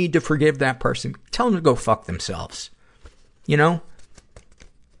you need to forgive that person, tell them to go fuck themselves. You know?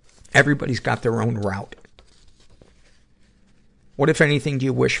 Everybody's got their own route. What, if anything, do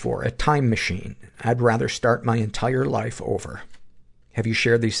you wish for? A time machine. I'd rather start my entire life over. Have you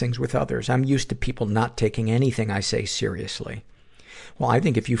shared these things with others? I'm used to people not taking anything I say seriously. Well, I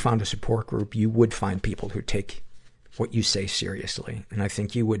think if you found a support group, you would find people who take what you say seriously. And I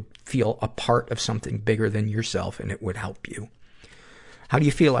think you would feel a part of something bigger than yourself, and it would help you. How do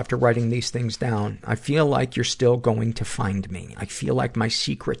you feel after writing these things down? I feel like you're still going to find me. I feel like my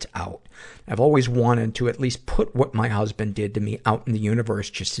secret's out. I've always wanted to at least put what my husband did to me out in the universe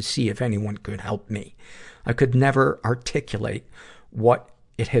just to see if anyone could help me. I could never articulate what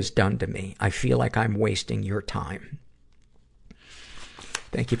it has done to me. I feel like I'm wasting your time.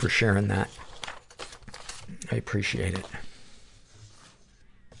 Thank you for sharing that. I appreciate it.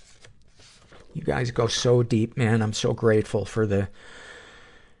 You guys go so deep, man. I'm so grateful for the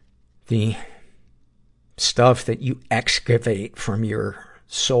stuff that you excavate from your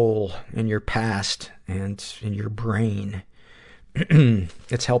soul and your past and in your brain.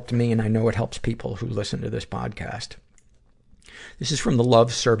 It's helped me, and I know it helps people who listen to this podcast. This is from the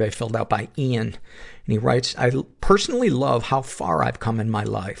Love Survey filled out by Ian. And he writes, I personally love how far I've come in my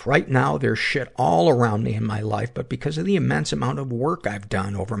life. Right now, there's shit all around me in my life, but because of the immense amount of work I've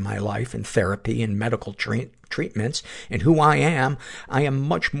done over my life in therapy and medical treatments and who I am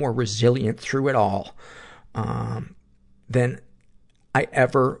much more resilient through it all than I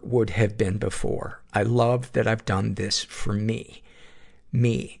ever would have been before. I love that I've done this for me.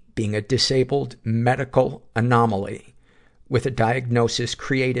 Me, being a disabled medical anomaly with a diagnosis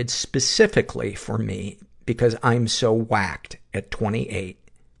created specifically for me because I'm so whacked at 28.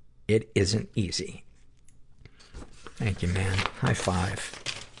 It isn't easy. Thank you, man. High five.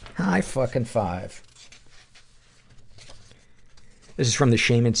 High fucking five. This is from the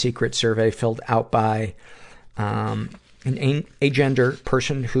Shame and Secret survey filled out by an agender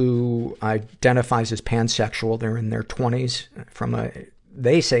person who identifies as pansexual. They're in their 20s from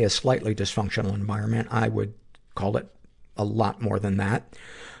they say a slightly dysfunctional environment. I would call it a lot more than that.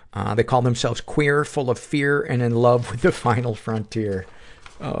 They call themselves queer, full of fear, and in love with the final frontier.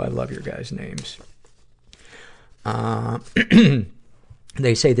 Oh, I love your guys' names.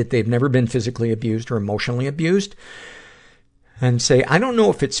 They say that they've never been physically abused or emotionally abused. And say, I don't know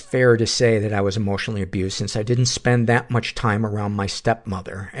if it's fair to say that I was emotionally abused since I didn't spend that much time around my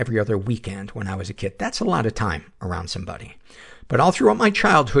stepmother every other weekend when I was a kid. That's a lot of time around somebody. But all throughout my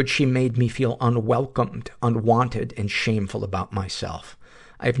childhood, she made me feel unwelcomed, unwanted, and shameful about myself.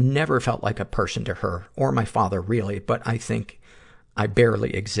 I've never felt like a person to her, or my father really, but I think I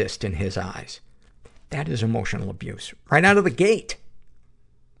barely exist in his eyes. That is emotional abuse. Right out of the gate.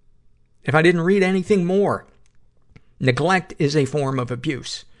 If I didn't read anything more, neglect is a form of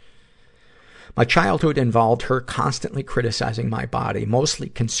abuse. My childhood involved her constantly criticizing my body, mostly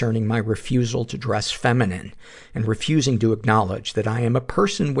concerning my refusal to dress feminine and refusing to acknowledge that I am a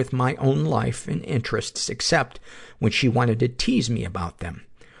person with my own life and interests, except when she wanted to tease me about them.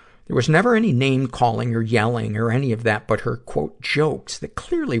 There was never any name-calling or yelling or any of that but her, quote, jokes that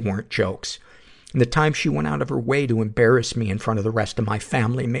clearly weren't jokes. And the time she went out of her way to embarrass me in front of the rest of my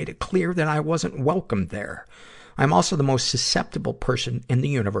family made it clear that I wasn't welcome there. I'm also the most susceptible person in the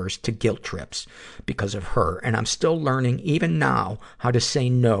universe to guilt trips because of her, and I'm still learning, even now, how to say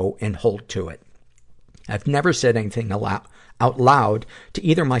no and hold to it. I've never said anything out loud to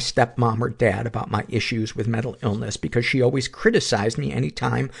either my stepmom or dad about my issues with mental illness because she always criticized me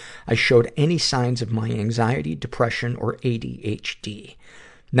anytime I showed any signs of my anxiety, depression, or ADHD.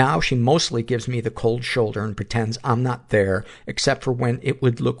 Now she mostly gives me the cold shoulder and pretends I'm not there, except for when it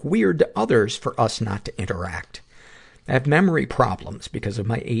would look weird to others for us not to interact. I have memory problems because of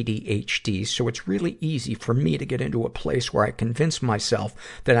my ADHD, so it's really easy for me to get into a place where I convince myself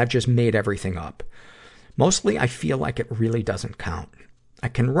that I've just made everything up. Mostly, I feel like it really doesn't count. I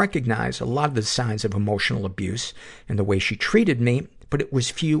can recognize a lot of the signs of emotional abuse and the way she treated me, but it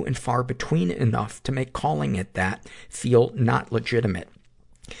was few and far between enough to make calling it that feel not legitimate.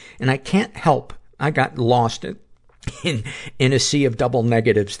 And I can't help, I got lost in a sea of double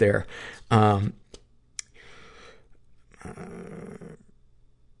negatives there. And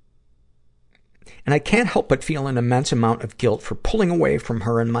I can't help but feel an immense amount of guilt for pulling away from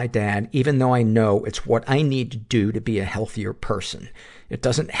her and my dad, even though I know it's what I need to do to be a healthier person. It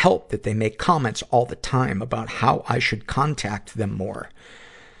doesn't help that they make comments all the time about how I should contact them more.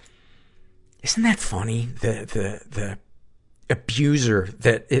 Isn't that funny? The abuser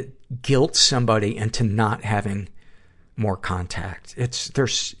that it guilts somebody into not having more contact. They're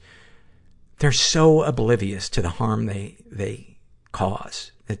so oblivious to the harm they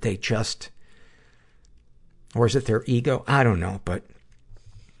cause that they just, or is it their ego? I don't know, but,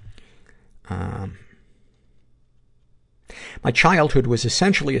 my childhood was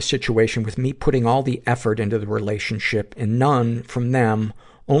essentially a situation with me putting all the effort into the relationship and none from them,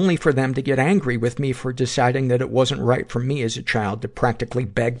 only for them to get angry with me for deciding that it wasn't right for me as a child to practically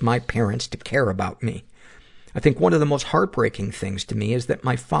beg my parents to care about me. I think one of the most heartbreaking things to me is that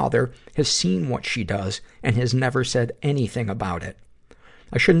my father has seen what she does and has never said anything about it.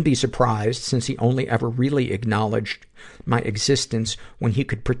 I shouldn't be surprised, since he only ever really acknowledged my existence when he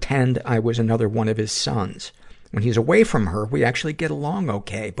could pretend I was another one of his sons. When he's away from her, we actually get along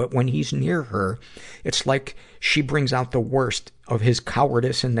okay, but when he's near her, it's like she brings out the worst of his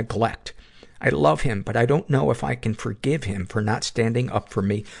cowardice and neglect. I love him, but I don't know if I can forgive him for not standing up for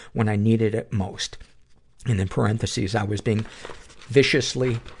me when I needed it most. And in parentheses, I was being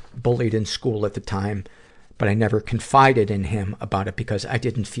viciously bullied in school at the time, but I never confided in him about it because I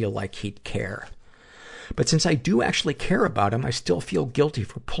didn't feel like he'd care. But since I do actually care about him, I still feel guilty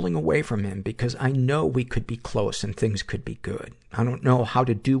for pulling away from him because I know we could be close and things could be good. I don't know how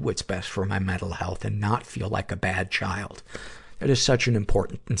to do what's best for my mental health and not feel like a bad child. That is such an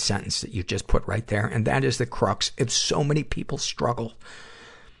important sentence that you just put right there, and that is the crux of so many people's struggle.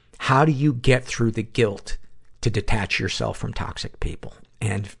 How do you get through the guilt to detach yourself from toxic people?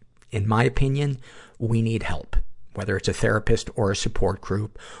 And in my opinion, we need help, whether it's a therapist or a support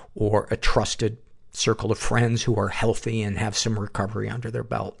group or a trusted circle of friends who are healthy and have some recovery under their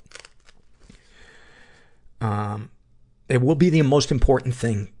belt. It will be the most important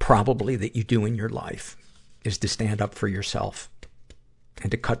thing probably that you do in your life is to stand up for yourself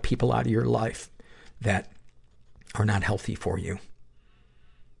and to cut people out of your life that are not healthy for you.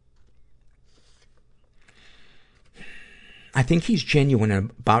 I think he's genuine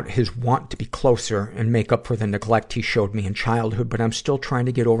about his want to be closer and make up for the neglect he showed me in childhood, but I'm still trying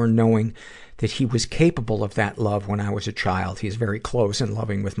to get over knowing that he was capable of that love when I was a child. He's very close and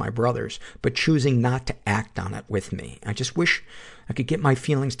loving with my brothers, but choosing not to act on it with me. I just wish I could get my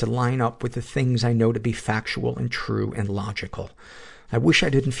feelings to line up with the things I know to be factual and true and logical. I wish I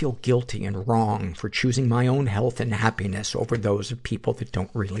didn't feel guilty and wrong for choosing my own health and happiness over those of people that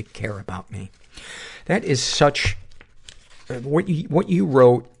don't really care about me. That is such... What you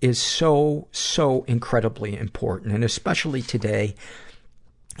wrote is so incredibly important, and especially today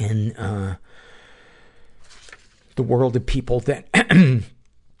in the world of people that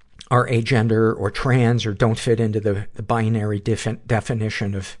are agender or trans or don't fit into the binary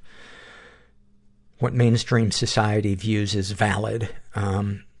definition of what mainstream society views as valid.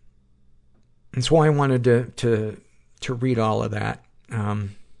 That's why I wanted to read all of that.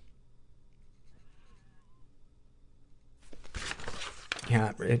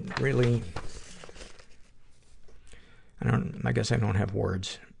 Yeah, it really, I guess I don't have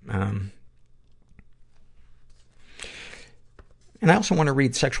words. And I also want to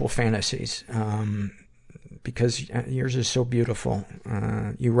read Sexual Fantasies, because yours is so beautiful.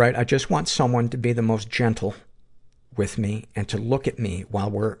 You write, I just want someone to be the most gentle with me and to look at me while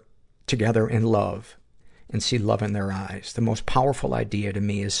we're together in love and see love in their eyes. The most powerful idea to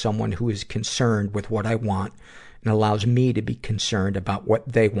me is someone who is concerned with what I want and allows me to be concerned about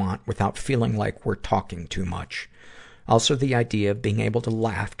what they want without feeling like we're talking too much. Also, the idea of being able to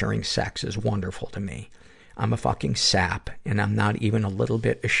laugh during sex is wonderful to me. I'm a fucking sap, and I'm not even a little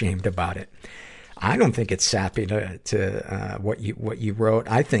bit ashamed about it. I don't think it's sappy to what you wrote.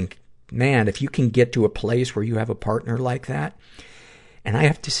 I think, man, if you can get to a place where you have a partner like that, and I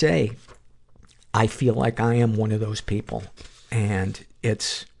have to say, I feel like I am one of those people, and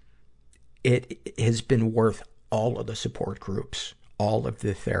it has been worth all of the support groups, all of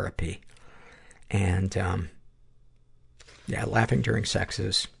the therapy. And, yeah, laughing during sex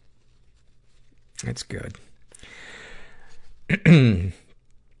it's good.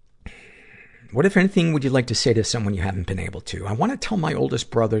 What, if anything, would you like to say to someone you haven't been able to? I want to tell my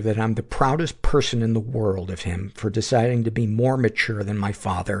oldest brother that I'm the proudest person in the world of him for deciding to be more mature than my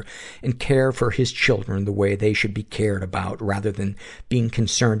father and care for his children the way they should be cared about, rather than being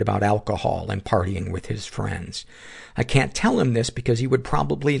concerned about alcohol and partying with his friends. I can't tell him this because he would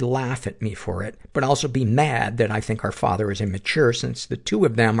probably laugh at me for it, but also be mad that I think our father is immature, since the two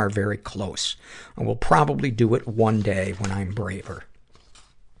of them are very close. I will probably do it one day when I'm braver.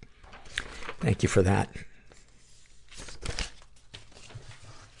 Thank you for that.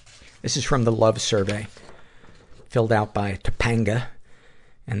 This is from the Love Survey, filled out by Topanga.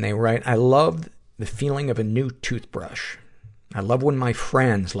 And they write, I love the feeling of a new toothbrush. I love when my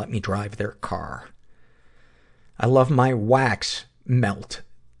friends let me drive their car. I love my wax melt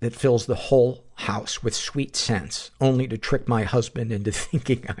that fills the whole house with sweet scents, only to trick my husband into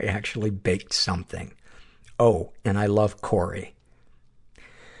thinking I actually baked something. Oh, and I love Corey.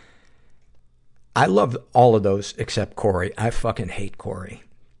 I love all of those except Corey. I fucking hate Corey.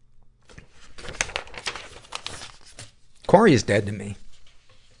 Corey is dead to me.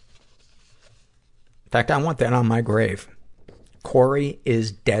 In fact, I want that on my grave. Corey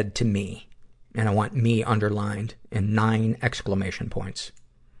is dead to me. And I want me underlined in 9 exclamation points.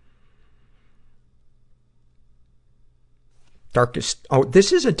 Darkest. Oh,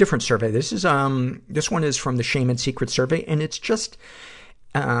 this is a different survey. This is, this one is from the Shame and Secret survey, and it's just,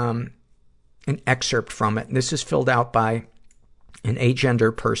 an excerpt from it. This is filled out by an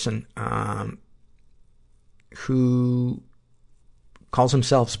agender person, who calls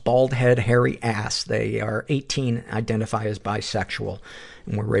themselves bald head, hairy ass. They are 18, identify as bisexual,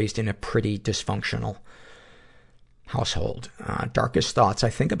 and were raised in a pretty dysfunctional household. Darkest thoughts. I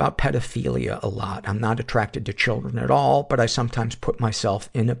think about pedophilia a lot. I'm not attracted to children at all, but I sometimes put myself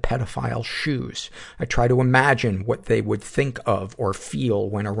in a pedophile's shoes. I try to imagine what they would think of or feel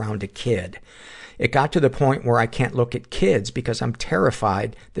when around a kid. It got to the point where I can't look at kids because I'm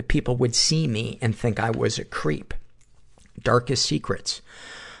terrified that people would see me and think I was a creep. Darkest secrets.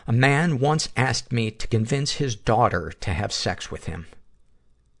 A man once asked me to convince his daughter to have sex with him.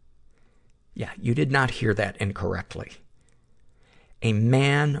 Yeah, you did not hear that incorrectly. A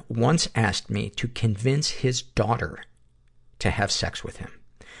man once asked me to convince his daughter to have sex with him.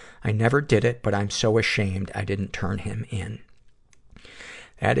 I never did it, but I'm so ashamed I didn't turn him in.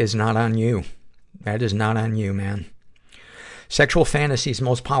 That is not on you. That is not on you, man. Sexual fantasies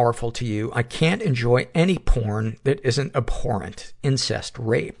most powerful to you. I can't enjoy any porn that isn't abhorrent. Incest,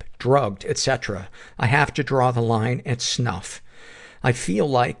 rape, drugged, etc. I have to draw the line at snuff. I feel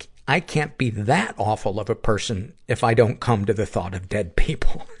like I can't be that awful of a person if I don't come to the thought of dead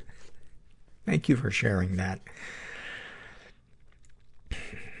people. Thank you for sharing that.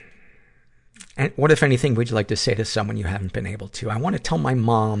 And what, if anything, would you like to say to someone you haven't been able to? I want to tell my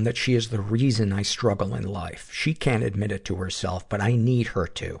mom that she is the reason I struggle in life. She can't admit it to herself, but I need her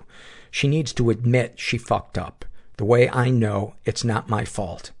to. She needs to admit she fucked up. The way I know it's not my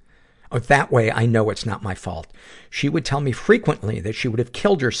fault. Or that way I know it's not my fault. She would tell me frequently that she would have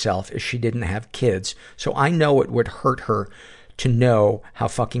killed herself if she didn't have kids, so I know it would hurt her to know how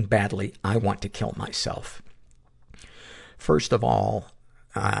fucking badly I want to kill myself. First of all,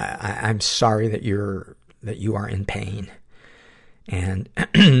 I'm sorry that you are in pain. And,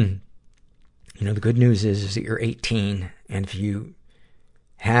 you know, the good news is that you're 18, and if you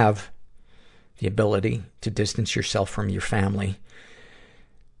have the ability to distance yourself from your family,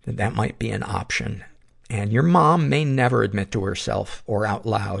 then that might be an option. And your mom may never admit to herself or out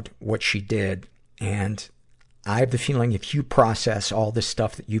loud what she did. And I have the feeling if you process all the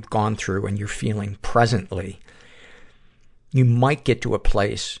stuff that you've gone through and you're feeling presently, you might get to a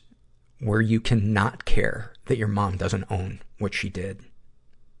place where you cannot care that your mom doesn't own what she did.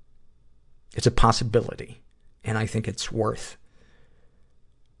 It's a possibility, and I think it's worth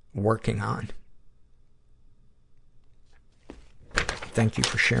working on. Thank you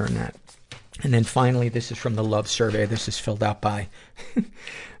for sharing that. And then finally, this is from the Love Survey. This is filled out by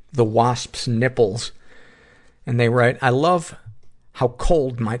the Wasp's Nipples. And they write, I love how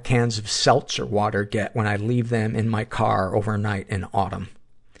cold my cans of seltzer water get when I leave them in my car overnight in autumn.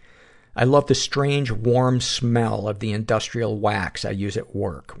 I love the strange warm smell of the industrial wax I use at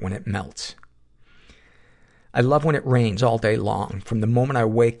work when it melts. I love when it rains all day long, from the moment I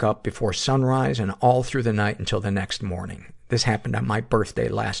wake up before sunrise and all through the night until the next morning. This happened on my birthday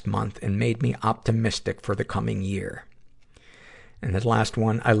last month and made me optimistic for the coming year. And the last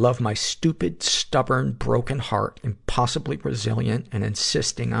one, I love my stupid, stubborn, broken heart, impossibly resilient and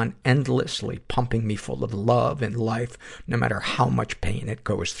insisting on endlessly pumping me full of love and life, no matter how much pain it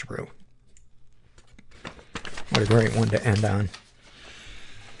goes through. What a great one to end on.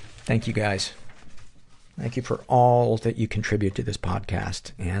 Thank you guys. Thank you for all that you contribute to this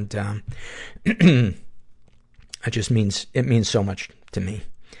podcast. And it means so much to me.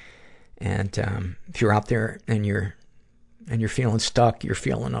 And if you're out there and you're feeling stuck, you're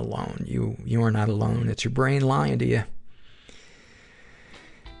feeling alone, you are not alone. It's your brain lying to you.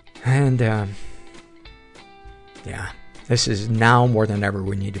 And yeah, this is now more than ever,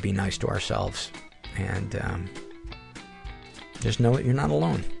 we need to be nice to ourselves. And just know that you're not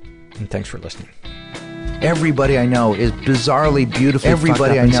alone. And thanks for listening. Everybody I know is bizarrely beautifully fucked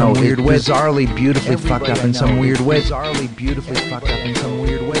up in some weird way. Bizarrely beautifully fucked up in some weird way. Bizarrely beautifully fucked up in some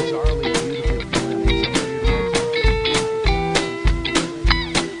weird way.